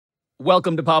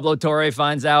Welcome to Pablo Torre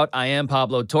Finds Out. I am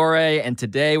Pablo Torre, and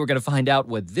today we're going to find out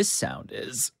what this sound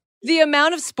is. The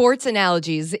amount of sports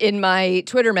analogies in my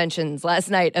Twitter mentions last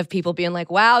night of people being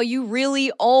like, wow, you really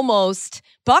almost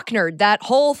Bucknered that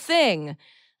whole thing.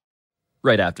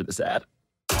 Right after this ad.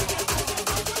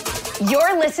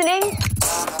 You're listening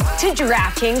to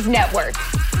DraftKings Network.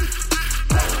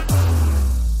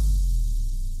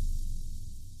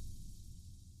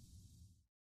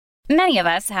 Many of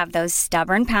us have those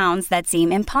stubborn pounds that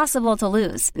seem impossible to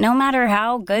lose, no matter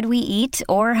how good we eat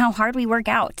or how hard we work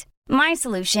out. My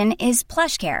solution is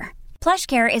PlushCare.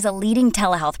 PlushCare is a leading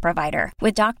telehealth provider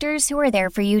with doctors who are there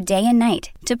for you day and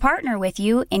night to partner with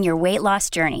you in your weight loss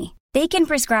journey. They can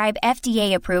prescribe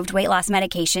FDA-approved weight loss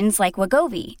medications like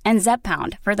Wegovy and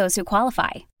Zepbound for those who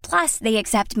qualify. Plus, they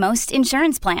accept most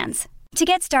insurance plans. To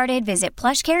get started, visit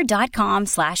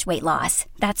plushcare.com/weightloss.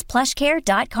 That's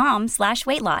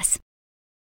plushcare.com/weightloss.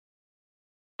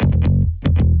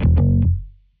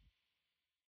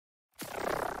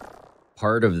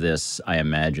 Part of this, I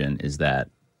imagine, is that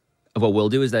what we'll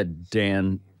do is that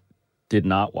Dan did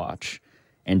not watch,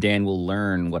 and Dan will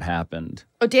learn what happened.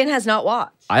 Oh, Dan has not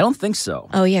watched. I don't think so.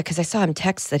 Oh, yeah, because I saw him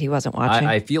text that he wasn't watching.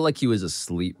 I feel like he was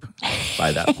asleep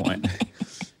by that point.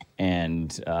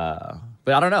 And,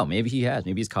 but I don't know. Maybe he has.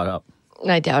 Maybe he's caught up.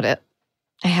 I doubt it.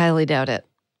 I highly doubt it.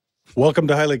 Welcome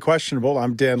to Highly Questionable.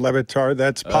 I'm Dan Batard.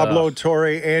 That's Pablo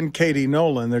Torre and Katie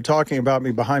Nolan. They're talking about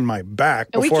me behind my back.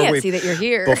 We can't see that you're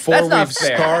here. Before we've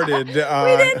started. We didn't know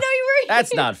you were here.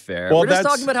 That's not fair. Well, we're just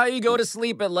talking about how you go to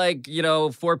sleep at 4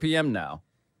 p.m. now.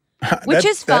 Which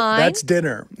is fine. That's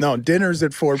dinner. No, dinner's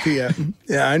at 4 p.m.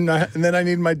 Yeah, and then I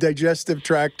need my digestive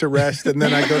tract to rest, and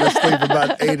then I go to sleep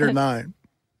about 8 or 9.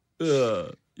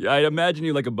 Yeah, I imagine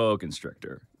you like a boa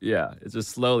constrictor. Yeah, it's just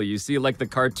slowly. You see like the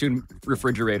cartoon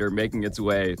refrigerator making its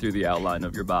way through the outline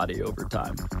of your body over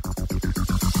time.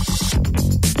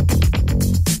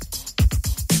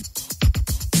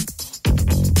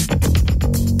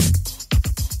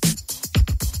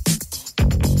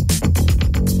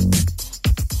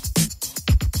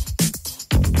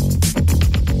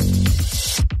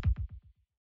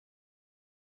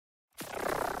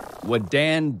 What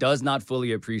Dan does not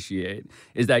fully appreciate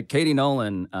is that Katie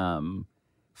Nolan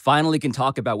finally can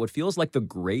talk about what feels like the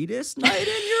greatest night in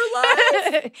your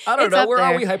life. I don't know. Where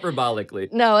are we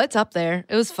hyperbolically? No, it's up there.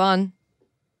 It was fun.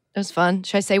 It was fun.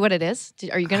 Should I say what it is?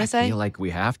 Are you going to say? I feel like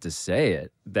we have to say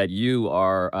it. That you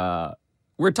are,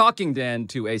 we're talking, Dan,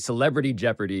 to a Celebrity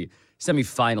Jeopardy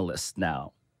semifinalist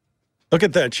now. Look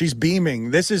at that. She's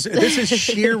beaming. This is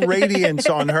sheer radiance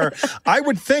on her. I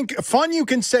would think fun you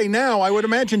can say now. I would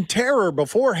imagine terror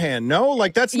beforehand. No?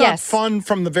 Like that's not fun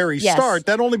from the very start.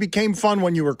 That only became fun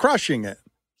when you were crushing it.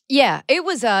 Yeah, it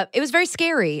was very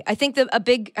scary. I think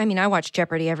I watch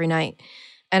Jeopardy every night,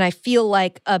 and I feel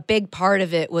like a big part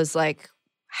of it was like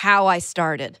how I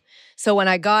started. So when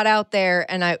I got out there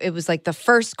and it was like the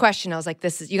first question, I was like,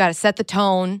 you got to set the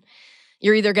tone.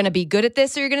 You're either going to be good at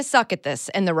this or you're going to suck at this.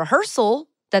 And the rehearsal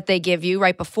that they give you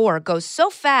right before goes so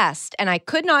fast, and I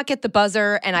could not get the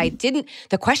buzzer, and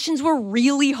the questions were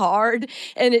really hard,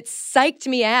 and it psyched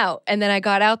me out. And then I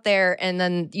got out there, and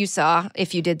then you saw,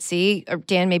 if you did see, or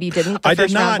Dan, maybe you didn't. I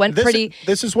did not.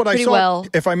 This is what I saw. Well.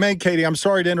 If I may, Katie, I'm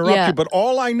sorry to interrupt you, but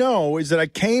all I know is that I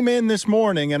came in this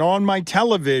morning and on my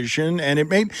television, and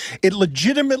it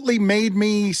legitimately made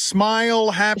me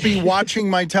smile, happy watching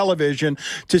my television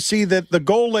to see that the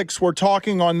Golics were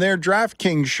talking on their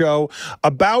DraftKings show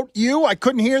about you. I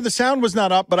couldn't hear. The sound was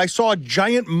not up, but I saw a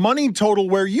giant money total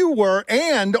where you were,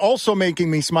 and also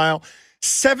making me smile,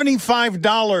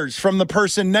 $75 from the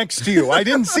person next to you. I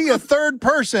didn't see a third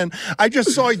person. I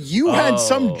just saw you had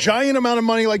some giant amount of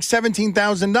money, like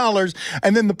 $17,000,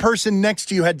 and then the person next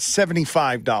to you had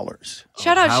 $75.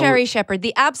 Shout out Sherry Shepherd,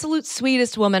 the absolute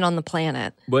sweetest woman on the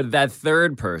planet. But that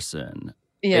third person,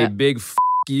 a big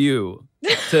you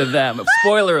to them.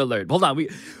 Spoiler alert. Hold on.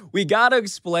 We got to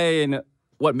explain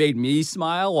what made me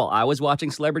smile while I was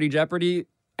watching Celebrity Jeopardy,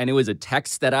 and it was a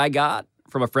text that I got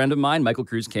from a friend of mine, Michael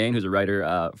Cruz Kane, who's a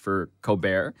writer for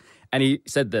Colbert, and he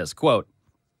said this, quote,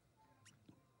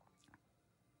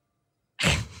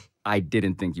 I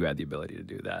didn't think you had the ability to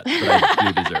do that, but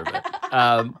I do deserve it.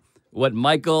 What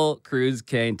Michael Cruz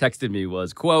Kane texted me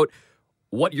was, quote,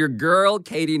 what your girl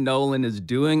Katie Nolan is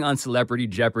doing on Celebrity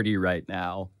Jeopardy right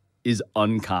now is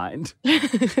unkind.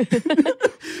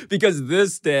 Because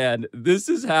this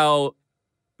is how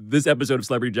this episode of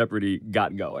Celebrity Jeopardy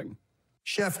got going.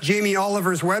 Chef Jamie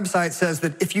Oliver's website says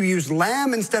that if you use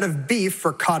lamb instead of beef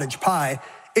for cottage pie,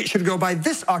 it should go by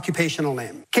this occupational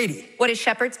name. Katie. What is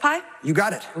shepherd's pie? You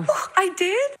got it. Oh, I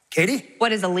did? Katie.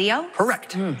 What is a Leo?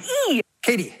 Correct. E.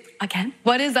 Katie. Again?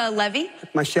 What is a levy?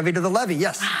 My Chevy to the levee,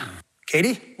 yes.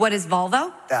 Katie? What is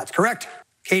Volvo? That's correct.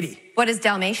 Katie? What is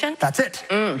Dalmatian? That's it.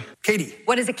 Katie?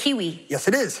 What is a kiwi? Yes,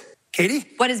 it is. Katie?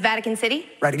 What is Vatican City?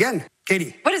 Right again.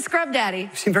 Katie? What is Scrub Daddy?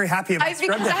 You seem very happy about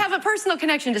Scrub Because Daddy. I have a personal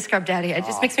connection to Scrub Daddy. It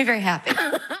just makes me very happy.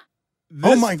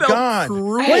 Oh my God.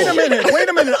 Cruel. Wait a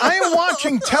minute. I am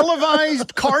watching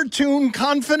televised cartoon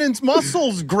confidence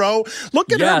muscles grow.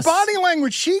 Look at her body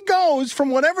language. She goes from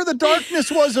whatever the darkness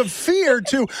was of fear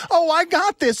to, oh, I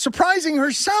got this, surprising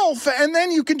herself. And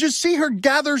then you can just see her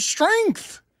gather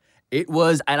strength. It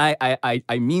was, and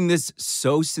I mean this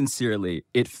so sincerely,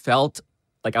 it felt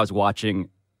like I was watching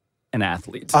an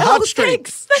athlete. A hot streak.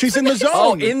 Thanks. She's in the zone.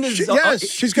 Oh, in the zone. Yes,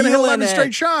 she's going to hit 11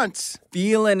 straight shots.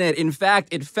 Feeling it. In fact,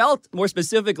 it felt more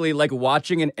specifically like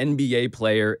watching an NBA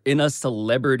player in a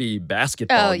celebrity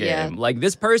basketball game. Yeah. Like,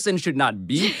 this person should not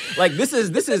be, like, this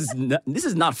is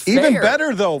not fair. Even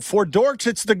better, though, for dorks,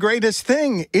 it's the greatest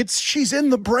thing. She's in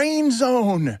the brain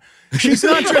zone. She's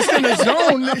not just in a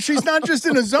zone. She's not just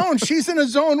in a zone. She's in a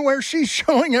zone where she's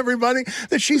showing everybody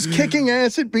that she's kicking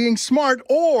ass at being smart.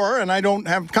 Or, and I don't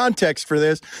have context for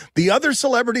this, the other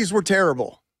celebrities were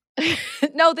terrible.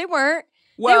 No, they weren't.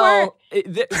 Well,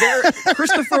 they're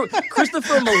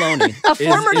Christopher Maloney. A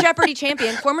former Jeopardy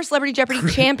champion, former Celebrity Jeopardy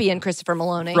champion, Christopher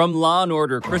Maloney. From Law &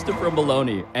 Order, Christopher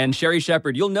Maloney and Sherry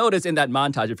Shepherd. You'll notice in that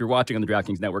montage, if you're watching on the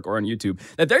DraftKings Network or on YouTube,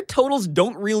 that their totals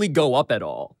don't really go up at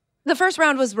all. The first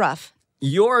round was rough.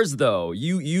 Yours, though,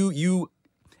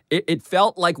 it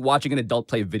felt like watching an adult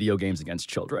play video games against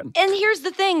children. And here's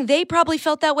the thing. They probably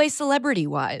felt that way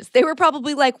celebrity-wise. They were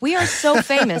probably like, we are so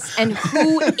famous, and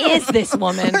who is this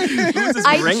woman? Who's this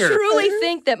I ringer? truly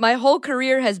think that my whole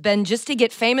career has been just to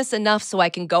get famous enough so I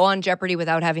can go on Jeopardy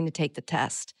without having to take the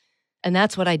test. And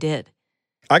that's what I did.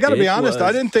 I got to be honest, was.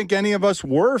 I didn't think any of us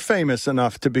were famous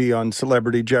enough to be on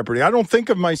Celebrity Jeopardy. I don't think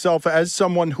of myself as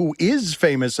someone who is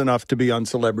famous enough to be on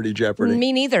Celebrity Jeopardy.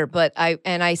 Me neither, but I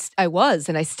was,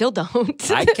 and I still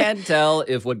don't. I can't tell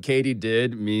if what Katie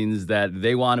did means that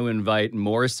they want to invite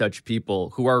more such people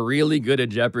who are really good at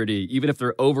Jeopardy, even if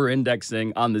they're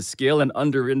over-indexing on the skill and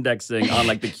under-indexing on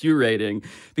like the Q rating.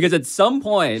 Because at some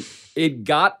point, it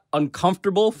got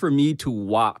uncomfortable for me to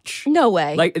watch. No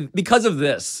way. Like, because of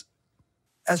this.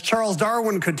 As Charles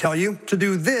Darwin could tell you, to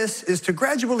do this is to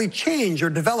gradually change or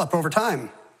develop over time.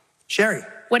 Sherry.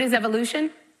 What is evolution?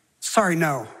 Sorry,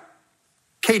 no.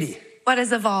 Katie. What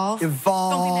is evolve?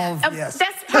 Evolve, yes.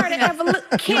 That's part of evolution.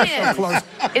 So close.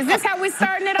 Is this how we're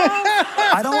starting it off?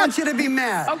 I don't want you to be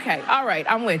mad. Okay, all right,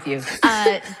 I'm with you.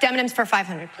 Demonym's for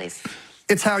 500, please.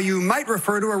 It's how you might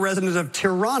refer to a resident of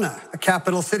Tirana, a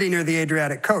capital city near the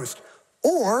Adriatic coast,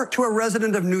 or to a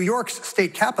resident of New York's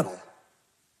state capital.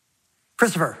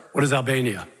 Christopher. What is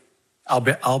Albania?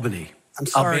 Albany. I'm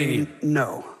sorry, Albania.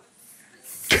 no.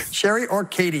 Sherry or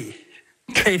Katie?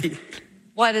 Katie.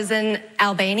 What is an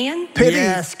Albanian? Pity.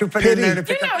 Yes, scoop it in there to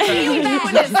pick up.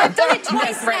 I've done it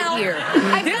twice right now. here.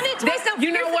 I've done it twice now.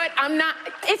 You know what? I'm not.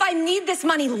 If I need this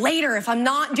money later, if I'm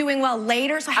not doing well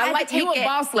later, so I had I like to take you it. a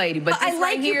boss lady, but I this like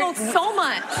right you here, both so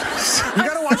much. You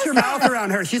gotta watch your mouth around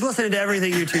her. She's listening to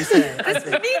everything you two say. This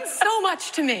means so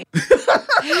much to me.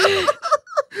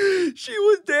 She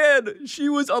was dead. She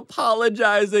was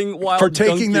apologizing while for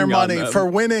taking their dunking on money, them. for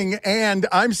winning, and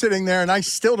I'm sitting there and I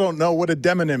still don't know what a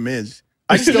demonym is.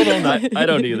 I still don't know. I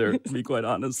don't either, to be quite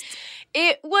honest.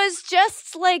 It was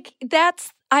just like,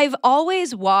 I've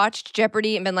always watched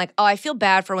Jeopardy and been like, oh, I feel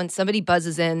bad for when somebody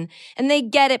buzzes in and they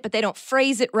get it, but they don't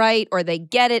phrase it right, or they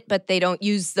get it, but they don't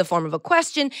use the form of a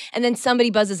question. And then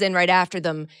somebody buzzes in right after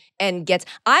them and gets,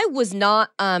 I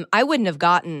wouldn't have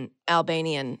gotten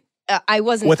Albanian. I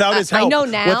wasn't. Without his help. I know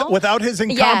now. Without his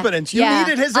incompetence. You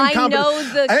needed his incompetence. I know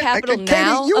the capital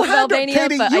now Katie, of Albania,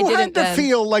 Katie, but I you didn't had to then.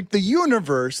 feel like the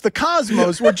universe, the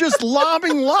cosmos, were just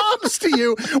lobbing lobs to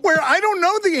you where I don't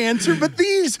know the answer, but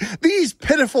these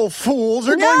pitiful fools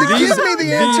are going to give me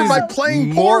the answer by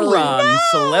playing poorly. Moron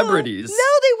celebrities. No,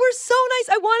 they were so nice.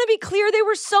 I want to be clear. They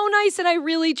were so nice, and I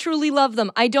really, truly love them.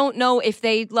 I don't know if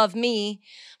they love me,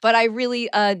 but I really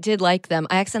did like them.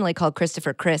 I accidentally called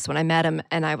Christopher Chris when I met him,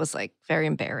 and I was like very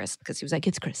embarrassed because he was like,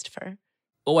 it's Christopher.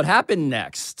 Well, what happened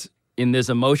next in this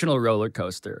emotional roller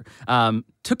coaster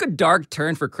took a dark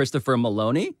turn for Christopher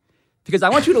Maloney, because I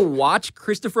want you to watch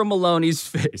Christopher Maloney's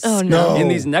face in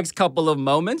these next couple of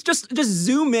moments. Just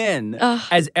zoom in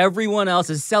as everyone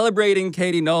else is celebrating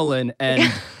Katie Nolan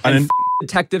and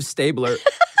Detective Stabler.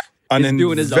 An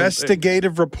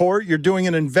investigative report? You're doing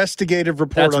an investigative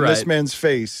report on this man's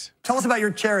face. Tell us about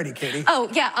your charity, Katie. Oh,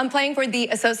 yeah, I'm playing for the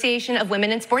Association of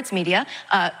Women in Sports Media,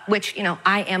 which,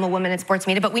 I am a woman in sports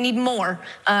media, but we need more.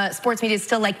 Sports media is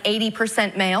still like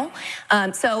 80% male.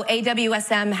 So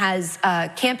AWSM has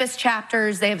campus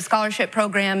chapters. They have a scholarship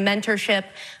program, mentorship,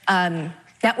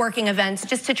 networking events,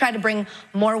 just to try to bring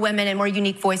more women and more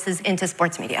unique voices into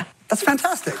sports media. That's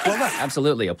fantastic. Well done.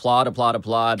 Absolutely. Applaud, applaud,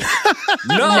 applaud.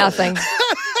 No!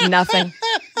 Nothing.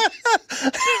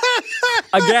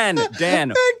 Again,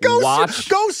 Dan, watch.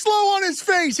 Go slow on his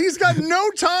face. He's got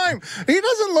no time. He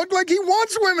doesn't look like he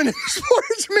wants women in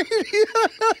sports media.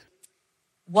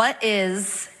 What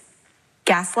is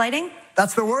gaslighting?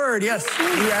 That's the word, yes.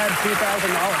 You add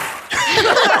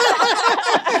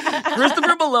 $2,000.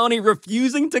 Christopher Maloney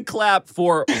refusing to clap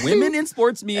for women in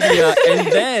sports media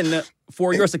and then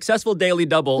for your successful daily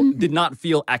double did not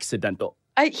feel accidental.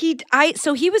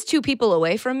 So he was 2 people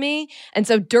away from me. And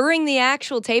so during the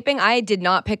actual taping, I did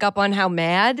not pick up on how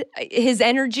mad his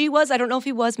energy was. I don't know if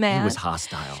he was mad. He was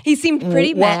hostile. He seemed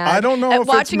pretty mad. I don't know if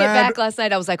watching it's mad. it back last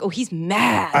night, I was like, oh, he's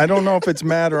mad. I don't know if it's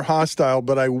mad or hostile,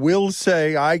 but I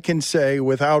can say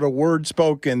without a word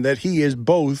spoken that he is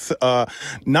both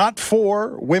not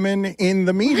for women in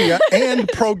the media and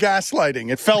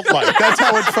pro-gaslighting. It felt like. That's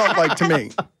how it felt like to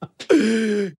me.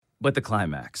 But the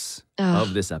climax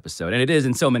of this episode, and it is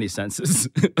in so many senses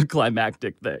a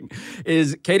climactic thing,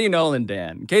 is Katie Nolan,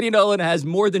 Dan. Katie Nolan has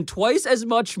more than twice as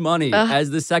much money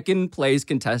as the second place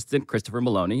contestant, Christopher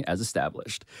Maloney, as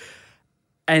established.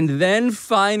 And then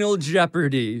Final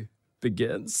Jeopardy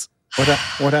begins.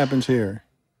 What happens here?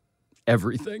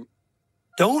 Everything.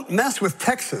 Don't mess with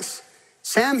Texas.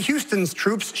 Sam Houston's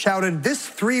troops shouted this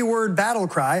 3-word battle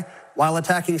cry while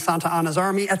attacking Santa Anna's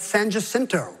army at San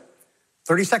Jacinto.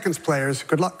 30 seconds, players.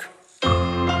 Good luck.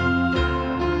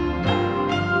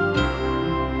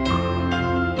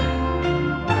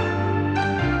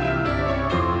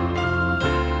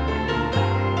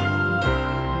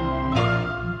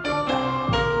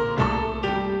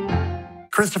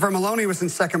 Christopher Maloney was in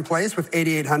second place with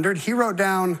 8,800. He wrote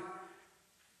down,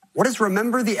 what is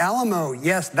Remember the Alamo?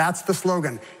 Yes, that's the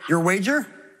slogan. Your wager?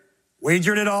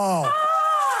 Wagered it all.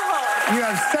 You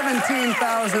have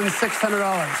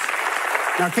 $17,600.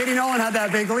 Now, Katie Nolan had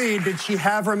that big lead. Did she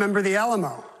have Remember the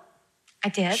Alamo? I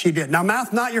did. She did. Now,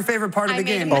 math not your favorite part of the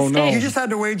game. Oh, no. You just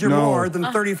had to wager more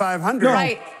than 3,500. No.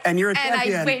 Right. And you're a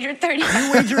champion. And I wagered 30.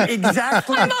 You wagered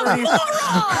exactly 30.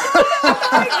 Oh,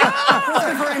 my God.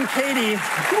 Christopher and Katie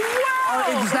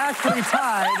are exactly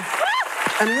tied.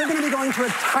 And we're going to be going to a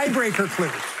tiebreaker clue.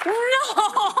 No,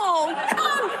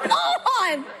 come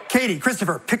on. Katie,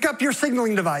 Christopher, pick up your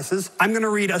signaling devices. I'm going to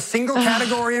read a single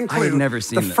category and clue. I've never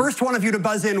seen The first one of you to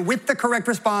buzz in with the correct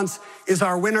response is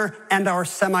our winner and our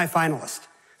semifinalist.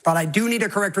 But I do need a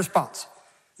correct response.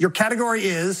 Your category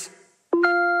is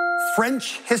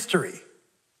French history.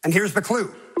 And here's the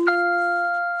clue.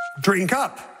 Drink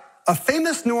up. A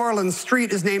famous New Orleans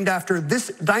street is named after this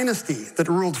dynasty that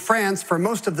ruled France for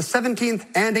most of the 17th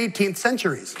and 18th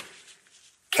centuries.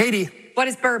 Katie. What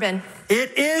is bourbon?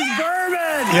 It is bourbon!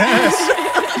 Yes.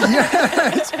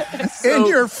 Yes. In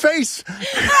your face.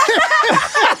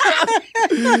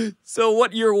 So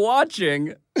what you're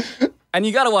watching, and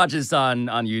you got to watch this on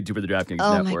YouTube or the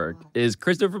DraftKings Network, is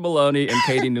Christopher Maloney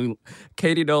and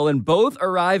Katie Nolan both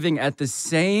arriving at the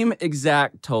same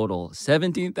exact total,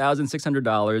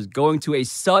 $17,600, going to a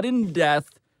sudden death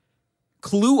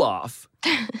clue-off.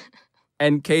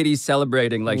 And Katie's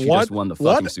celebrating like she just won the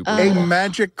fucking Super Bowl. What a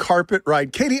magic carpet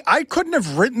ride. Katie, I couldn't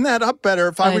have written that up better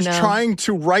if I was trying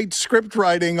to write script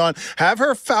writing on, have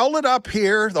her foul it up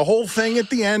here, the whole thing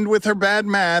at the end with her bad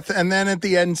math, and then at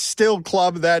the end still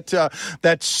club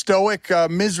that stoic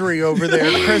misery over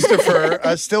there, Christopher,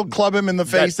 still club him in the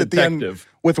face at the end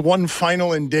with one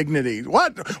final indignity.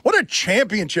 What a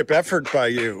championship effort by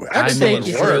you. Excellent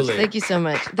work. Thank you so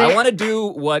much. I want to do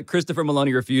what Christopher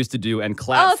Maloney refused to do and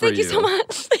clap for you. Oh, thank you so much.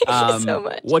 Thank you so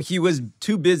much. What he was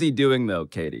too busy doing, though,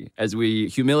 Katie, as we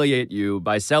humiliate you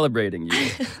by celebrating you.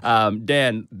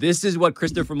 Dan, this is what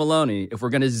Christopher Maloney, if we're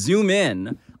going to zoom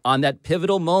in on that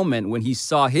pivotal moment when he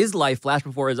saw his life flash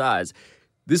before his eyes,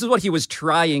 this is what he was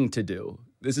trying to do.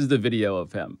 This is the video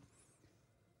of him.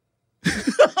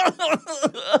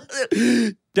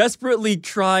 Desperately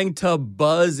trying to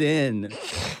buzz in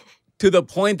to the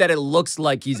point that it looks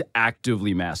like he's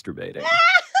actively masturbating.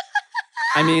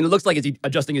 I mean, it looks like, is he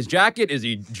adjusting his jacket? Is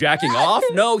he jacking off?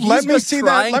 No, he's Let me just see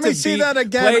trying that. Let me to see be that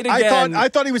again. played again. I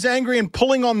thought he was angry and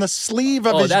pulling on the sleeve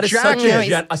of his that is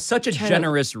jacket. such a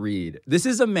generous read. This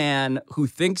is a man who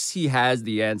thinks he has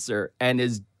the answer and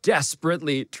is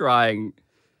desperately trying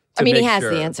I mean, he has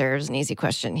the answer. It was an easy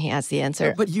question. He has the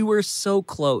answer. But you were so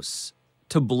close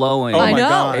to blowing. Oh, my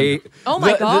God. Oh,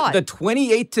 my God. The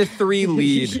 28-3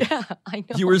 lead. Yeah, I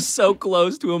know. You were so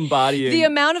close to embodying. The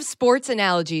amount of sports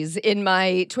analogies in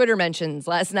my Twitter mentions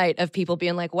last night of people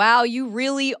being like, wow, you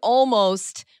really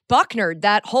almost Bucknered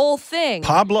that whole thing.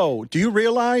 Pablo, do you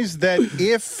realize that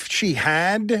if she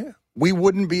had, we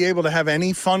wouldn't be able to have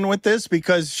any fun with this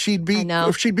because sheuld be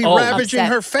ravaging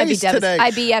her face today.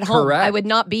 I'd be at home. Correct. I would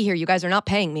not be here. You guys are not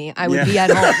paying me. I would be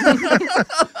at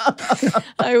home.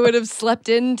 I would have slept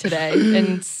in today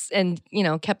and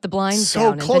kept the blinds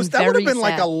down. So close. That would have been sad.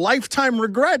 like a lifetime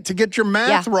regret to get your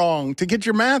math wrong. To get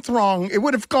your math wrong, it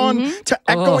would have gone to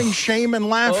echoing shame and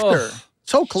laughter.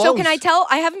 So close. So can I tell?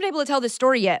 I haven't been able to tell this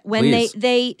story yet. When Please.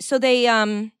 they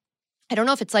I don't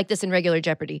know if it's like this in regular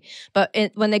Jeopardy, but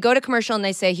when they go to commercial and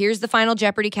they say, here's the final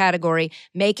Jeopardy category,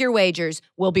 make your wagers,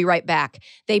 we'll be right back.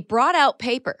 They brought out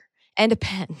paper and a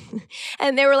pen.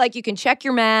 And they were like, you can check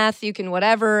your math, you can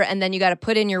whatever, and then you got to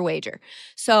put in your wager.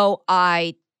 So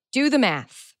I do the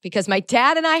math because my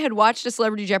dad and I had watched a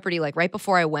Celebrity Jeopardy like right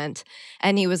before I went.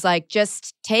 And he was like,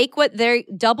 just take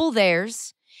double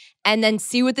theirs, and then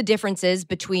see what the difference is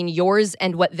between yours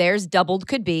and what theirs doubled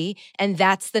could be. And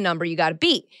that's the number you got to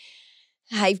beat.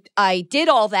 I did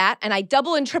all that, and I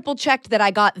double and triple checked that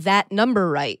I got that number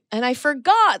right. And I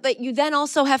forgot that you then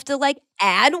also have to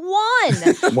add one.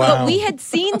 Wow. But we had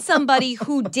seen somebody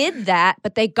who did that,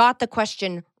 but they got the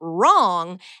question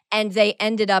wrong, and they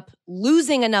ended up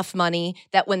losing enough money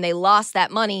that when they lost that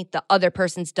money, the other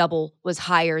person's double was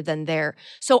higher than their.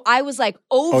 So I was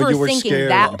overthinking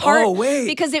that part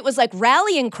because it was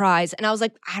rallying cries, and I was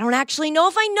like, I don't actually know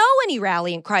if I know any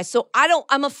rallying cries. So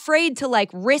I'm afraid to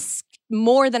risk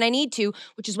more than I need to,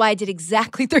 which is why I did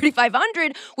exactly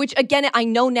 3,500, which again, I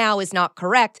know now is not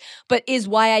correct, but is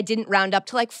why I didn't round up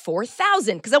to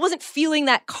 4,000 because I wasn't feeling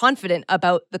that confident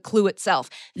about the clue itself.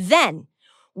 Then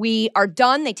we are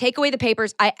done. They take away the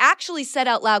papers. I actually said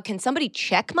out loud, can somebody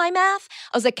check my math?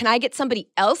 I was like, can I get somebody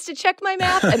else to check my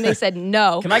math? And they said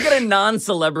no. Can I get a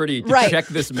non-celebrity to check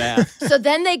this math? So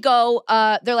then they go,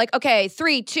 they're like, okay,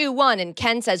 3, 2, 1. And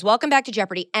Ken says, welcome back to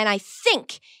Jeopardy. And I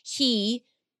think he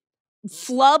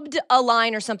flubbed a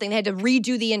line or something. They had to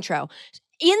redo the intro.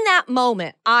 In that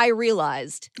moment, I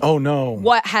realized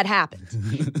what had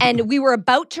happened. And we were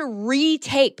about to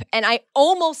retape. And I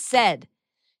almost said,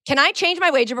 can I change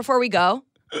my wager before we go?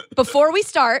 Before we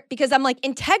start? Because I'm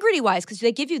integrity-wise, because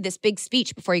they give you this big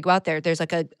speech before you go out there. There's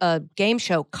a game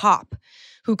show cop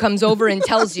who comes over and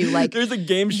tells you there's a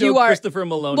game show Christopher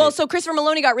Maloney. Well, so Christopher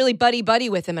Maloney got really buddy-buddy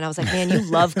with him, and I was like, man, you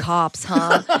love cops,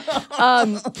 huh?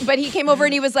 But he came over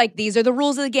and he was like, these are the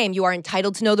rules of the game. You are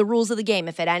entitled to know the rules of the game.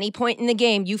 If at any point in the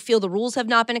game you feel the rules have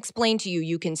not been explained to you,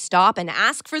 you can stop and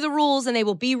ask for the rules, and they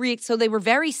will be So they were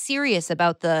very serious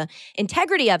about the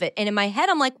integrity of it. And in my head,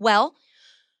 I'm like, well,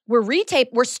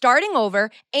 we're starting over,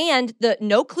 and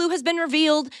no clue has been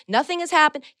revealed. Nothing has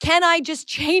happened. Can I just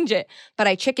change it? But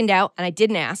I chickened out, and I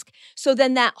didn't ask. So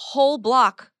then that whole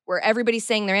block where everybody's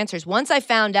saying their answers, once I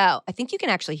found out, I think you can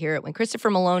actually hear it when Christopher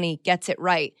Maloney gets it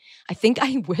right. I think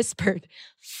I whispered,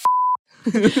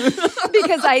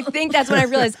 because I think that's when I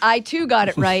realized I too got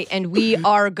it right, and we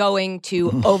are going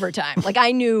to overtime.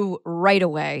 I knew right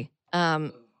away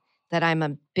that I'm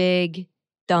a big,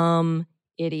 dumb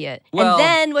idiot. Well, and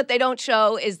then what they don't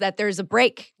show is that there's a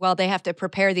break while they have to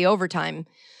prepare the overtime.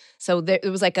 So there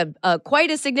was a quite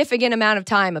a significant amount of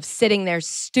time of sitting there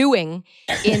stewing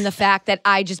in the fact that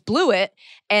I just blew it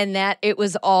and that it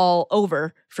was all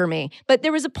over for me. But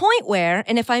there was a point where,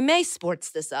 and if I may sports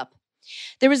this up,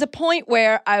 there was a point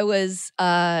where I was,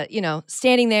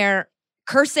 standing there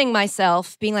cursing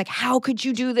myself, being like, how could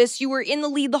you do this? You were in the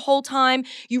lead the whole time.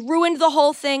 You ruined the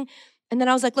whole thing. And then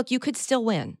I was like, look, you could still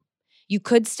win. You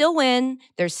could still win.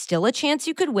 There's still a chance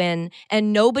you could win.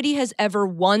 And nobody has ever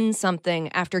won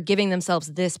something after giving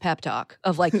themselves this pep talk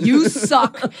of you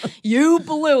suck, you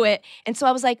blew it. And so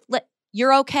I was like,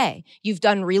 you're okay. You've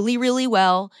done really, really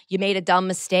well. You made a dumb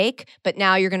mistake, but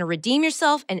now you're going to redeem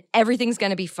yourself and everything's going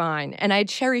to be fine. And I had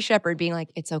Sherry Shepherd being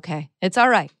like, it's okay. It's all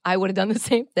right. I would have done the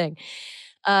same thing.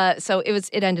 So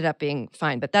it ended up being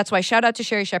fine. But that's why shout out to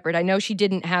Sherry Shepherd. I know she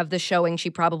didn't have the showing she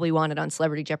probably wanted on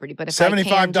Celebrity Jeopardy, but if I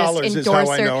can just endorse is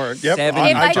how I know her. Yep. If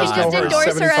I can just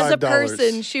endorse her as a $75.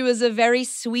 person, she was a very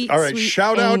sweet, all right, sweet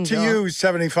shout angel. out to you,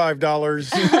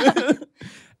 $75.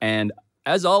 And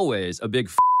as always, a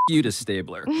big you to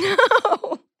Stabler.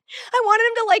 No. I wanted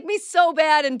him to like me so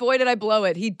bad, and boy, did I blow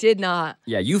it. He did not.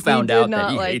 Yeah, you found out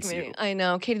that he like hates me. you. I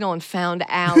know. Katie Nolan found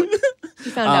out. He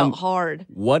found out hard.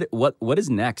 What is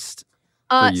next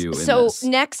for you in so this?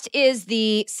 next is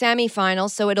the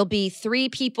semifinals. So it'll be 3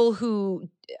 people who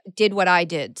did what I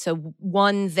did. So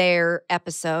won their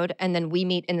episode, and then we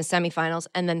meet in the semifinals.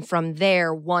 And then from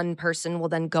there, one person will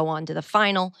then go on to the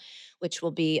final, which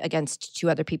will be against 2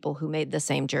 other people who made the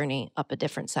same journey up a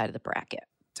different side of the bracket.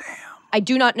 Damn. I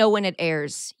do not know when it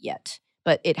airs yet,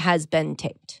 but it has been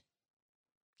taped.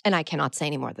 And I cannot say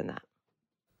any more than that.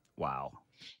 Wow.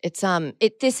 It's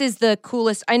this is the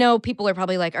coolest. I know people are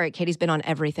probably like, all right, Katie's been on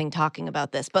everything talking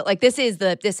about this, but like this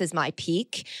is my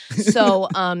peak. So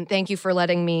thank you for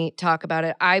letting me talk about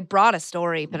it. I brought a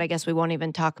story, but I guess we won't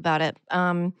even talk about it.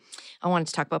 I wanted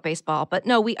to talk about baseball, but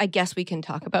no, I guess we can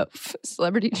talk about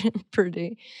Celebrity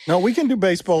Jeopardy. No, we can do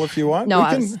baseball if you want. No,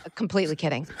 I was completely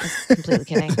kidding. This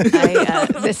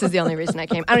is the only reason I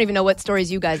came. I don't even know what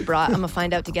stories you guys brought. I'm gonna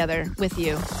find out together with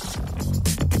you.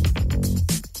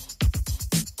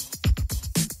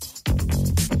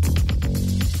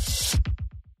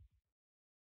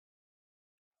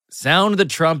 Sound the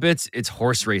trumpets, it's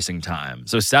horse racing time.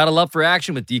 So saddle up for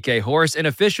action with DK Horse, an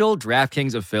official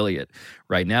DraftKings affiliate.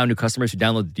 Right now, new customers who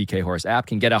download the DK Horse app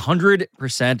can get a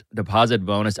 100% deposit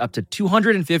bonus up to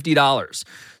 $250.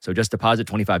 So just deposit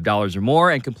 $25 or more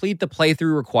and complete the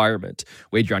playthrough requirement.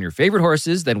 Wager on your favorite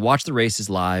horses, then watch the races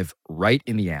live right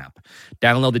in the app.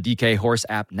 Download the DK Horse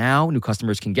app now. New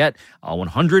customers can get a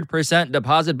 100%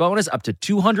 deposit bonus up to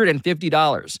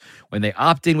 $250 when they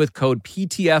opt in with code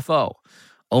PTFO.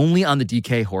 Only on the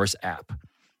DK Horse app.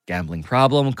 Gambling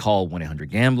problem? Call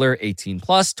 1-800-GAMBLER, 18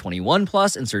 plus, 21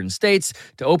 plus in certain states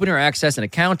to open or access an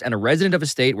account and a resident of a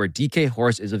state where DK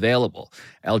Horse is available.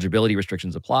 Eligibility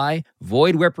restrictions apply.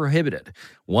 Void where prohibited.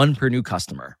 1 per new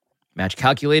customer. Match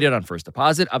calculated on first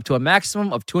deposit up to a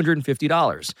maximum of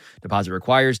 $250. Deposit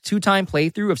requires 2-time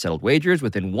playthrough of settled wagers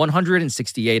within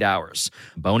 168 hours.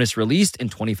 Bonus released in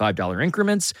 $25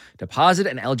 increments. Deposit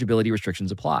and eligibility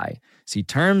restrictions apply. See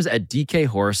terms at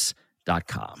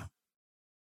dkhorse.com.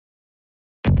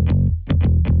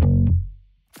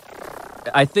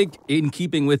 I think in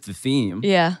keeping with the theme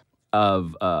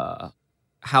of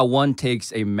how one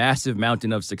takes a massive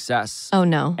mountain of success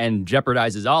and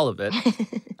jeopardizes all of it.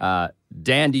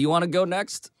 Dan, do you want to go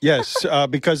next? Yes,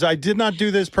 because I did not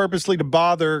do this purposely to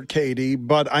bother Katie,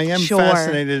 but I am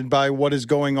fascinated by what is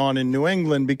going on in New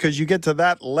England because you get to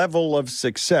that level of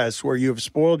success where you have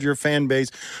spoiled your fan base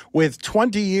with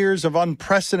 20 years of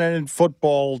unprecedented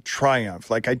football triumph.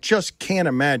 Like, I just can't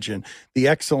imagine the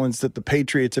excellence that the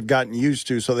Patriots have gotten used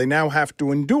to. So they now have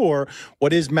to endure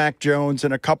what is Mac Jones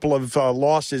and a couple of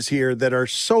losses here that are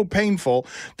so painful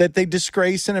that they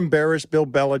disgrace and embarrass Bill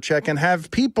Belichick and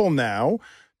have people now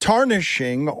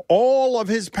tarnishing all of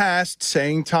his past,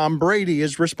 saying Tom Brady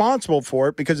is responsible for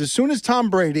it, because as soon as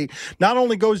Tom Brady not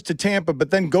only goes to Tampa,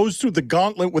 but then goes through the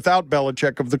gauntlet without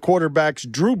Belichick of the quarterbacks,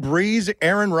 Drew Brees,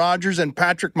 Aaron Rodgers, and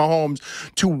Patrick Mahomes,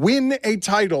 to win a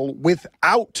title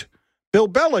without Bill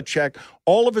Belichick,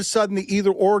 all of a sudden the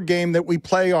either-or game that we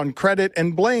play on credit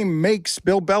and blame makes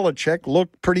Bill Belichick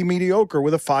look pretty mediocre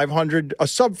with a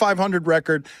sub-500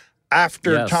 record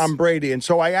after Tom Brady. And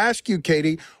so I ask you,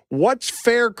 Katie, what's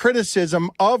fair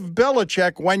criticism of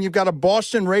Belichick when you've got a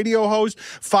Boston radio host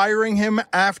firing him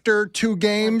after 2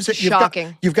 games?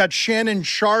 Shocking. You've got Shannon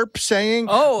Sharp saying,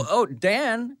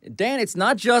 Dan, it's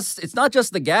not just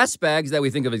the Gasbags that we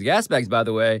think of as Gasbags, by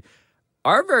the way.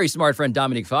 Our very smart friend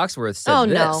Dominique Foxworth said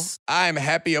this. I'm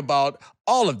happy about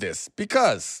all of this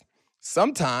because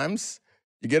sometimes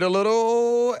you get a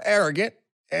little arrogant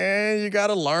and you got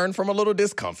to learn from a little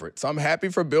discomfort. So I'm happy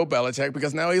for Bill Belichick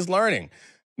because now he's learning.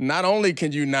 Not only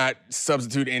can you not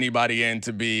substitute anybody in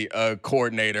to be a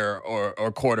coordinator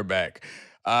or quarterback,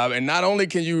 and not only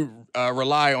can you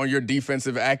rely on your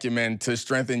defensive acumen to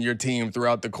strengthen your team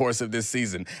throughout the course of this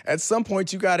season, at some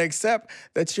point you got to accept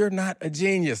that you're not a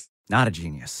genius. Not a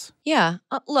genius. Yeah.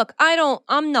 Look,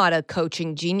 I'm not a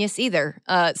coaching genius either.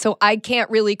 So I can't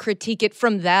really critique it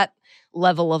from that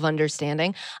level of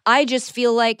understanding. I just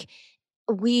feel like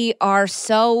we are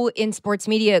so in sports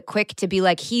media quick to be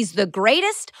like, he's the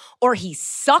greatest or he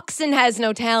sucks and has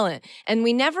no talent. And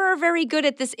we never are very good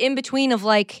at this in-between of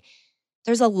like,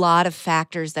 there's a lot of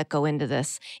factors that go into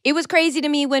this. It was crazy to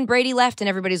me when Brady left and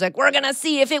everybody's like, we're going to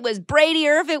see if it was Brady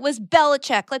or if it was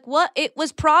Belichick. Like what? It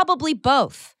was probably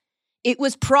both. It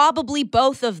was probably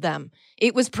both of them.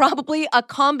 It was probably a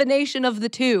combination of the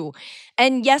two.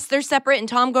 And yes, they're separate and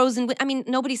Tom goes and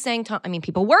nobody's saying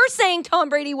people were saying Tom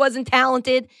Brady wasn't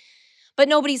talented, but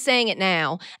nobody's saying it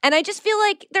now. And I just feel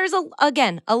like there's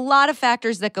a lot of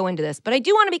factors that go into this. But I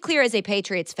do want to be clear as a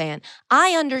Patriots fan,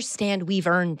 I understand we've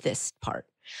earned this part.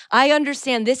 I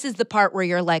understand this is the part where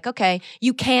you're like, okay,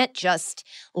 you can't just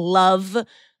love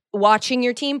watching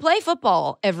your team play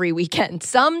football every weekend.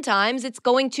 Sometimes it's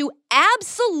going to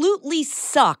absolutely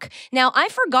suck. Now, I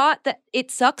forgot that it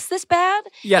sucks this bad.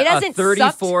 Yeah, it hasn't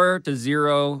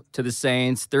 34-0 to the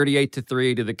Saints,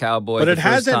 38-3 to the Cowboys. But it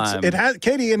hasn't. It has,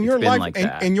 Katie, in your life, like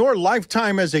in your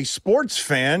lifetime as a sports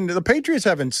fan, the Patriots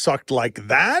haven't sucked like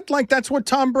that. Like that's what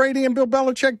Tom Brady and Bill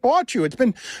Belichick bought you. It's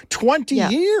been 20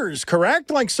 years,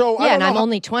 correct? Like so. Yeah, and I'm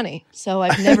only 20, so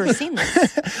I've never seen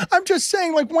this. I'm just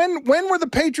saying, like when were the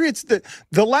Patriots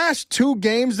the last 2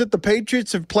 games that the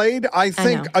Patriots have played? I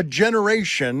think a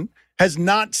generation has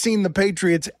not seen the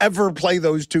Patriots ever play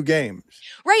those 2 games.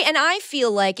 Right, and I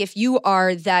feel like if you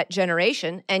are that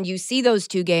generation and you see those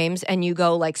 2 games and you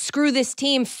go like, screw this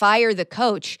team, fire the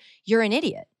coach, you're an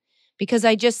idiot. Because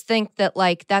I just think that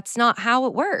like that's not how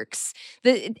it works.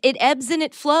 It ebbs and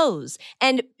it flows.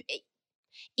 And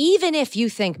even if you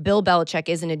think Bill Belichick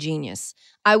isn't a genius,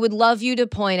 I would love you to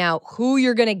point out who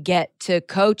you're going to get to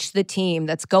coach the team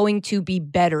that's going to be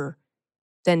better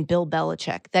than Bill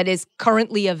Belichick that is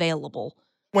currently available.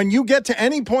 When you get to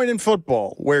any point in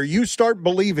football where you start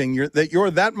believing that you're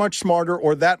that much smarter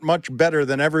or that much better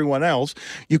than everyone else,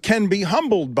 you can be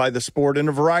humbled by the sport in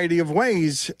a variety of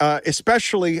ways,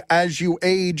 especially as you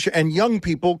age and young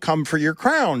people come for your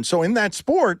crown. So in that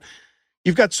sport,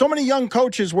 you've got so many young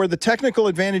coaches where the technical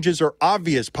advantages are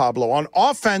obvious, Pablo. On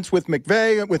offense with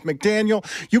McVay, with McDaniel,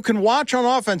 you can watch on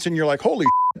offense and you're like, holy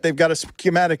shit, they've got a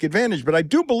schematic advantage. But I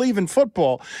do believe in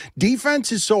football,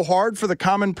 defense is so hard for the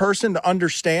common person to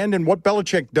understand, and what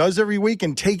Belichick does every week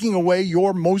in taking away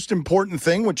your most important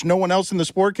thing, which no one else in the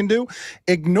sport can do,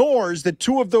 ignores that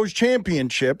 2 of those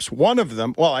championships, one of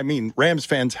them, well, I mean, Rams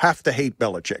fans have to hate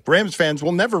Belichick. Rams fans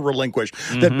will never relinquish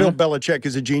that Bill Belichick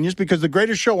is a genius, because the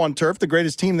greatest show on turf, the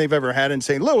greatest team they've ever had in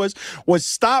St. Louis, was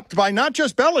stopped by not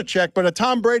just Belichick, but a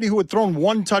Tom Brady who had thrown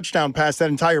 1 touchdown pass that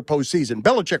entire postseason.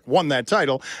 Belichick won that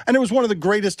title, and it was one of the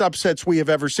greatest upsets we have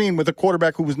ever seen with a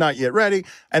quarterback who was not yet ready,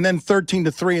 and then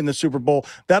 13-3 in the Super Bowl.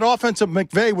 That offense of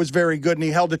McVay was very good, and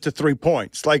he held it to 3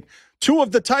 points. Like, 2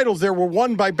 of the titles there were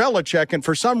won by Belichick, and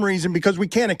for some reason, because we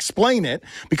can't explain it,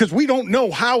 because we don't know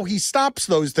how he stops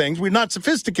those things, we're not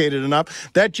sophisticated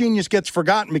enough, that genius gets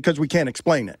forgotten because we can't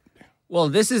explain it. Well,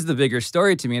 this is the bigger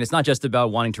story to me, and it's not just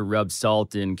about wanting to rub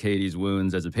salt in Katie's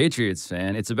wounds as a Patriots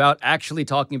fan. It's about actually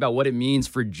talking about what it means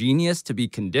for genius to be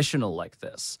conditional like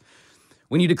this.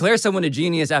 When you declare someone a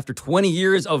genius after 20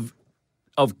 years of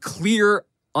clear,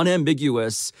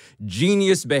 unambiguous,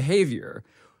 genius behavior,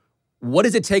 what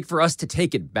does it take for us to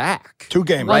take it back? 2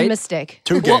 games, One right? mistake.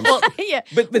 2 games. Yeah,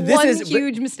 but this one is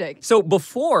huge mistake. So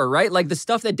before, right, like the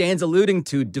stuff that Dan's alluding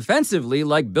to defensively,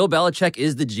 like Bill Belichick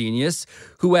is the genius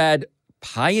who had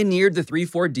pioneered the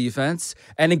 3-4 defense,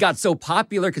 and it got so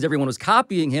popular because everyone was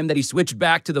copying him that he switched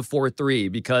back to the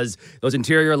 4-3 because those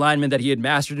interior linemen that he had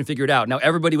mastered and figured out. Now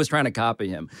everybody was trying to copy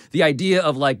him. The idea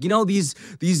of like, you know, these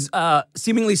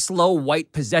seemingly slow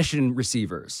white possession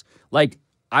receivers, like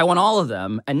I want all of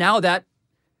them, and now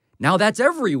that's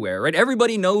everywhere, right?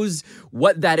 Everybody knows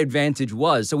what that advantage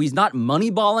was. So he's not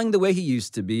moneyballing the way he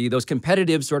used to be. Those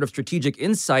competitive sort of strategic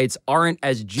insights aren't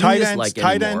as genius-like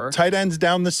anymore. Tight ends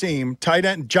down the seam.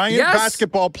 Giant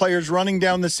basketball players running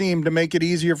down the seam to make it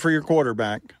easier for your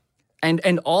quarterback.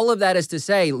 And all of that is to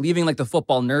say, leaving like the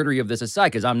football nerdery of this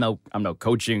aside, because I'm no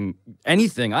coaching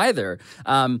anything either.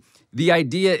 The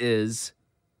idea is,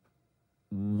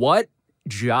 what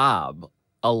job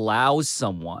allows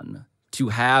someone to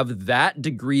have that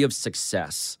degree of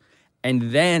success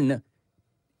and then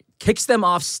kicks them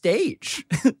off stage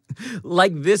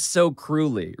like this so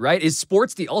cruelly, right? Is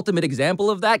sports the ultimate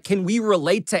example of that? Can we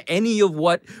relate to any of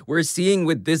what we're seeing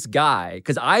with this guy?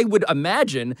 Because I would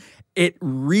imagine it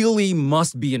really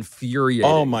must be infuriating.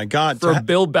 Oh, my God. For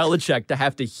Bill Belichick to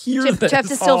have to hear this. To have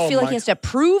to still feel like he has to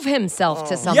prove himself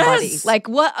to somebody. Yes. Like,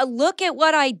 look at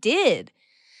what I did.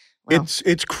 Wow.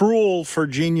 It's cruel for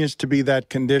genius to be that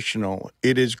conditional.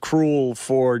 It is cruel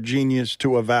for genius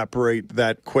to evaporate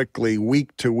that quickly,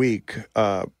 week to week.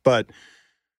 But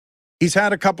he's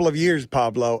had a couple of years,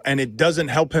 Pablo, and it doesn't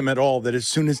help him at all that as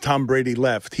soon as Tom Brady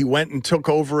left, he went and took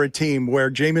over a team where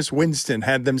Jameis Winston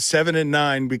had them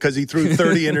 7-9 because he threw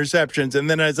 30 interceptions. And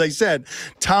then, as I said,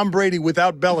 Tom Brady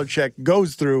without Belichick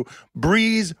goes through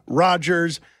Breeze,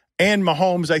 Rodgers, and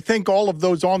Mahomes. I think all of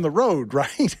those on the road,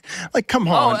 right? Like, come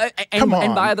on. Come on.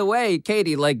 And by the way,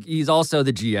 Katie, like, he's also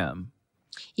the GM.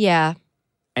 Yeah.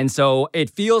 And so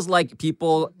it feels like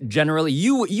people generally,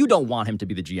 you don't want him to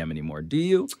be the GM anymore, do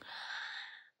you?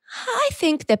 I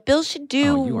think that Bill should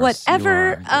do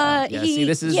whatever See,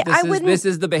 this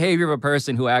is the behavior of a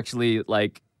person who actually,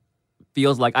 like,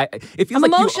 feels like it feels I'm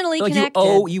like emotionally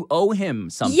connected. You owe him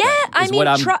something. Yeah, I mean,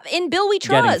 in Bill we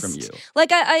trust. From you.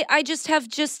 Like I just have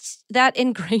that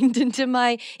ingrained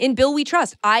in Bill we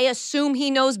trust. I assume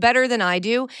he knows better than I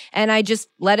do, and I just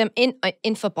let him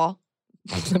in football.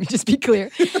 Let me just be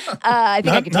clear. I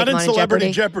think I could take him on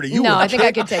Celebrity Jeopardy. No, I think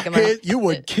I could take him on. You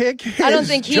would kick his I don't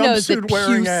think he knows that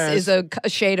jumpsuit-wearing puce ass. is a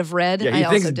shade of red. Yeah, he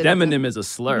thinks demonym is a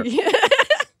slur.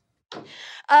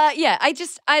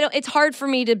 I don't. It's hard for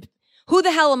me to. Who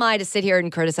the hell am I to sit here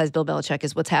and criticize Bill Belichick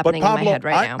is what's happening Pablo, in my head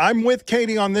right now. I'm with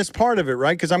Katie on this part of it,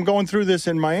 right? Because I'm going through this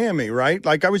in Miami, right?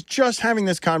 Like I was just having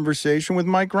this conversation with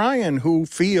Mike Ryan, who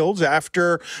feels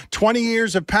after 20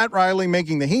 years of Pat Riley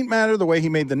making the Heat matter, the way he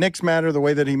made the Knicks matter, the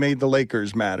way that he made the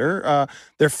Lakers matter,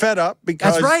 they're fed up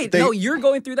because that's right. No, you're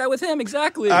going through that with him,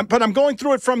 exactly. But I'm going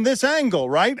through it from this angle,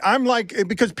 right? I'm like,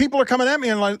 because people are coming at me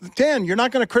and like, Dan, you're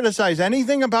not going to criticize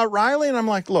anything about Riley? And I'm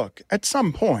like, look, at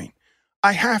some point,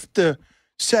 I have to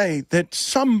say that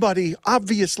somebody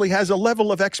obviously has a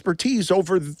level of expertise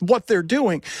over what they're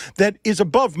doing that is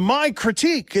above my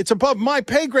critique. It's above my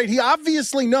pay grade. He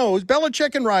obviously knows,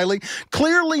 Belichick and Riley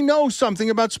clearly know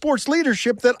something about sports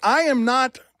leadership that I am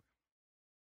not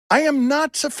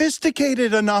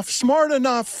sophisticated enough, smart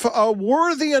enough,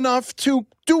 worthy enough to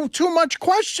do too much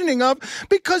questioning of,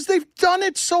 because they've done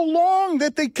it so long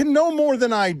that they can know more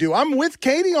than I do. I'm with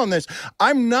Katie on this.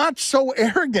 I'm not so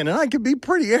arrogant, and I can be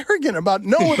pretty arrogant about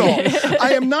know-it-all.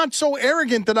 I am not so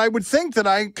arrogant that I would think that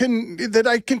I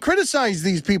can criticize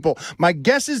these people. My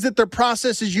guess is that their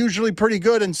process is usually pretty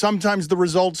good, and sometimes the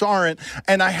results aren't,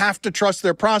 and I have to trust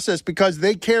their process because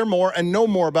they care more and know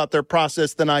more about their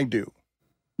process than I do.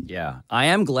 Yeah, I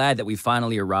am glad that we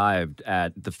finally arrived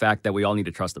at the fact that we all need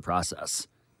to trust the process.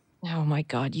 Oh my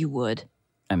God, you would.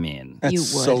 I mean, that's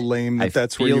so lame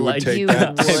that's where you would take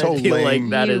that. So I feel lame.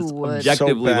 Like that is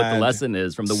objectively what the lesson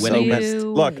is from the winning.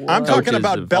 Look, I'm talking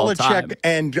about Belichick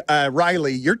and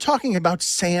Riley. You're talking about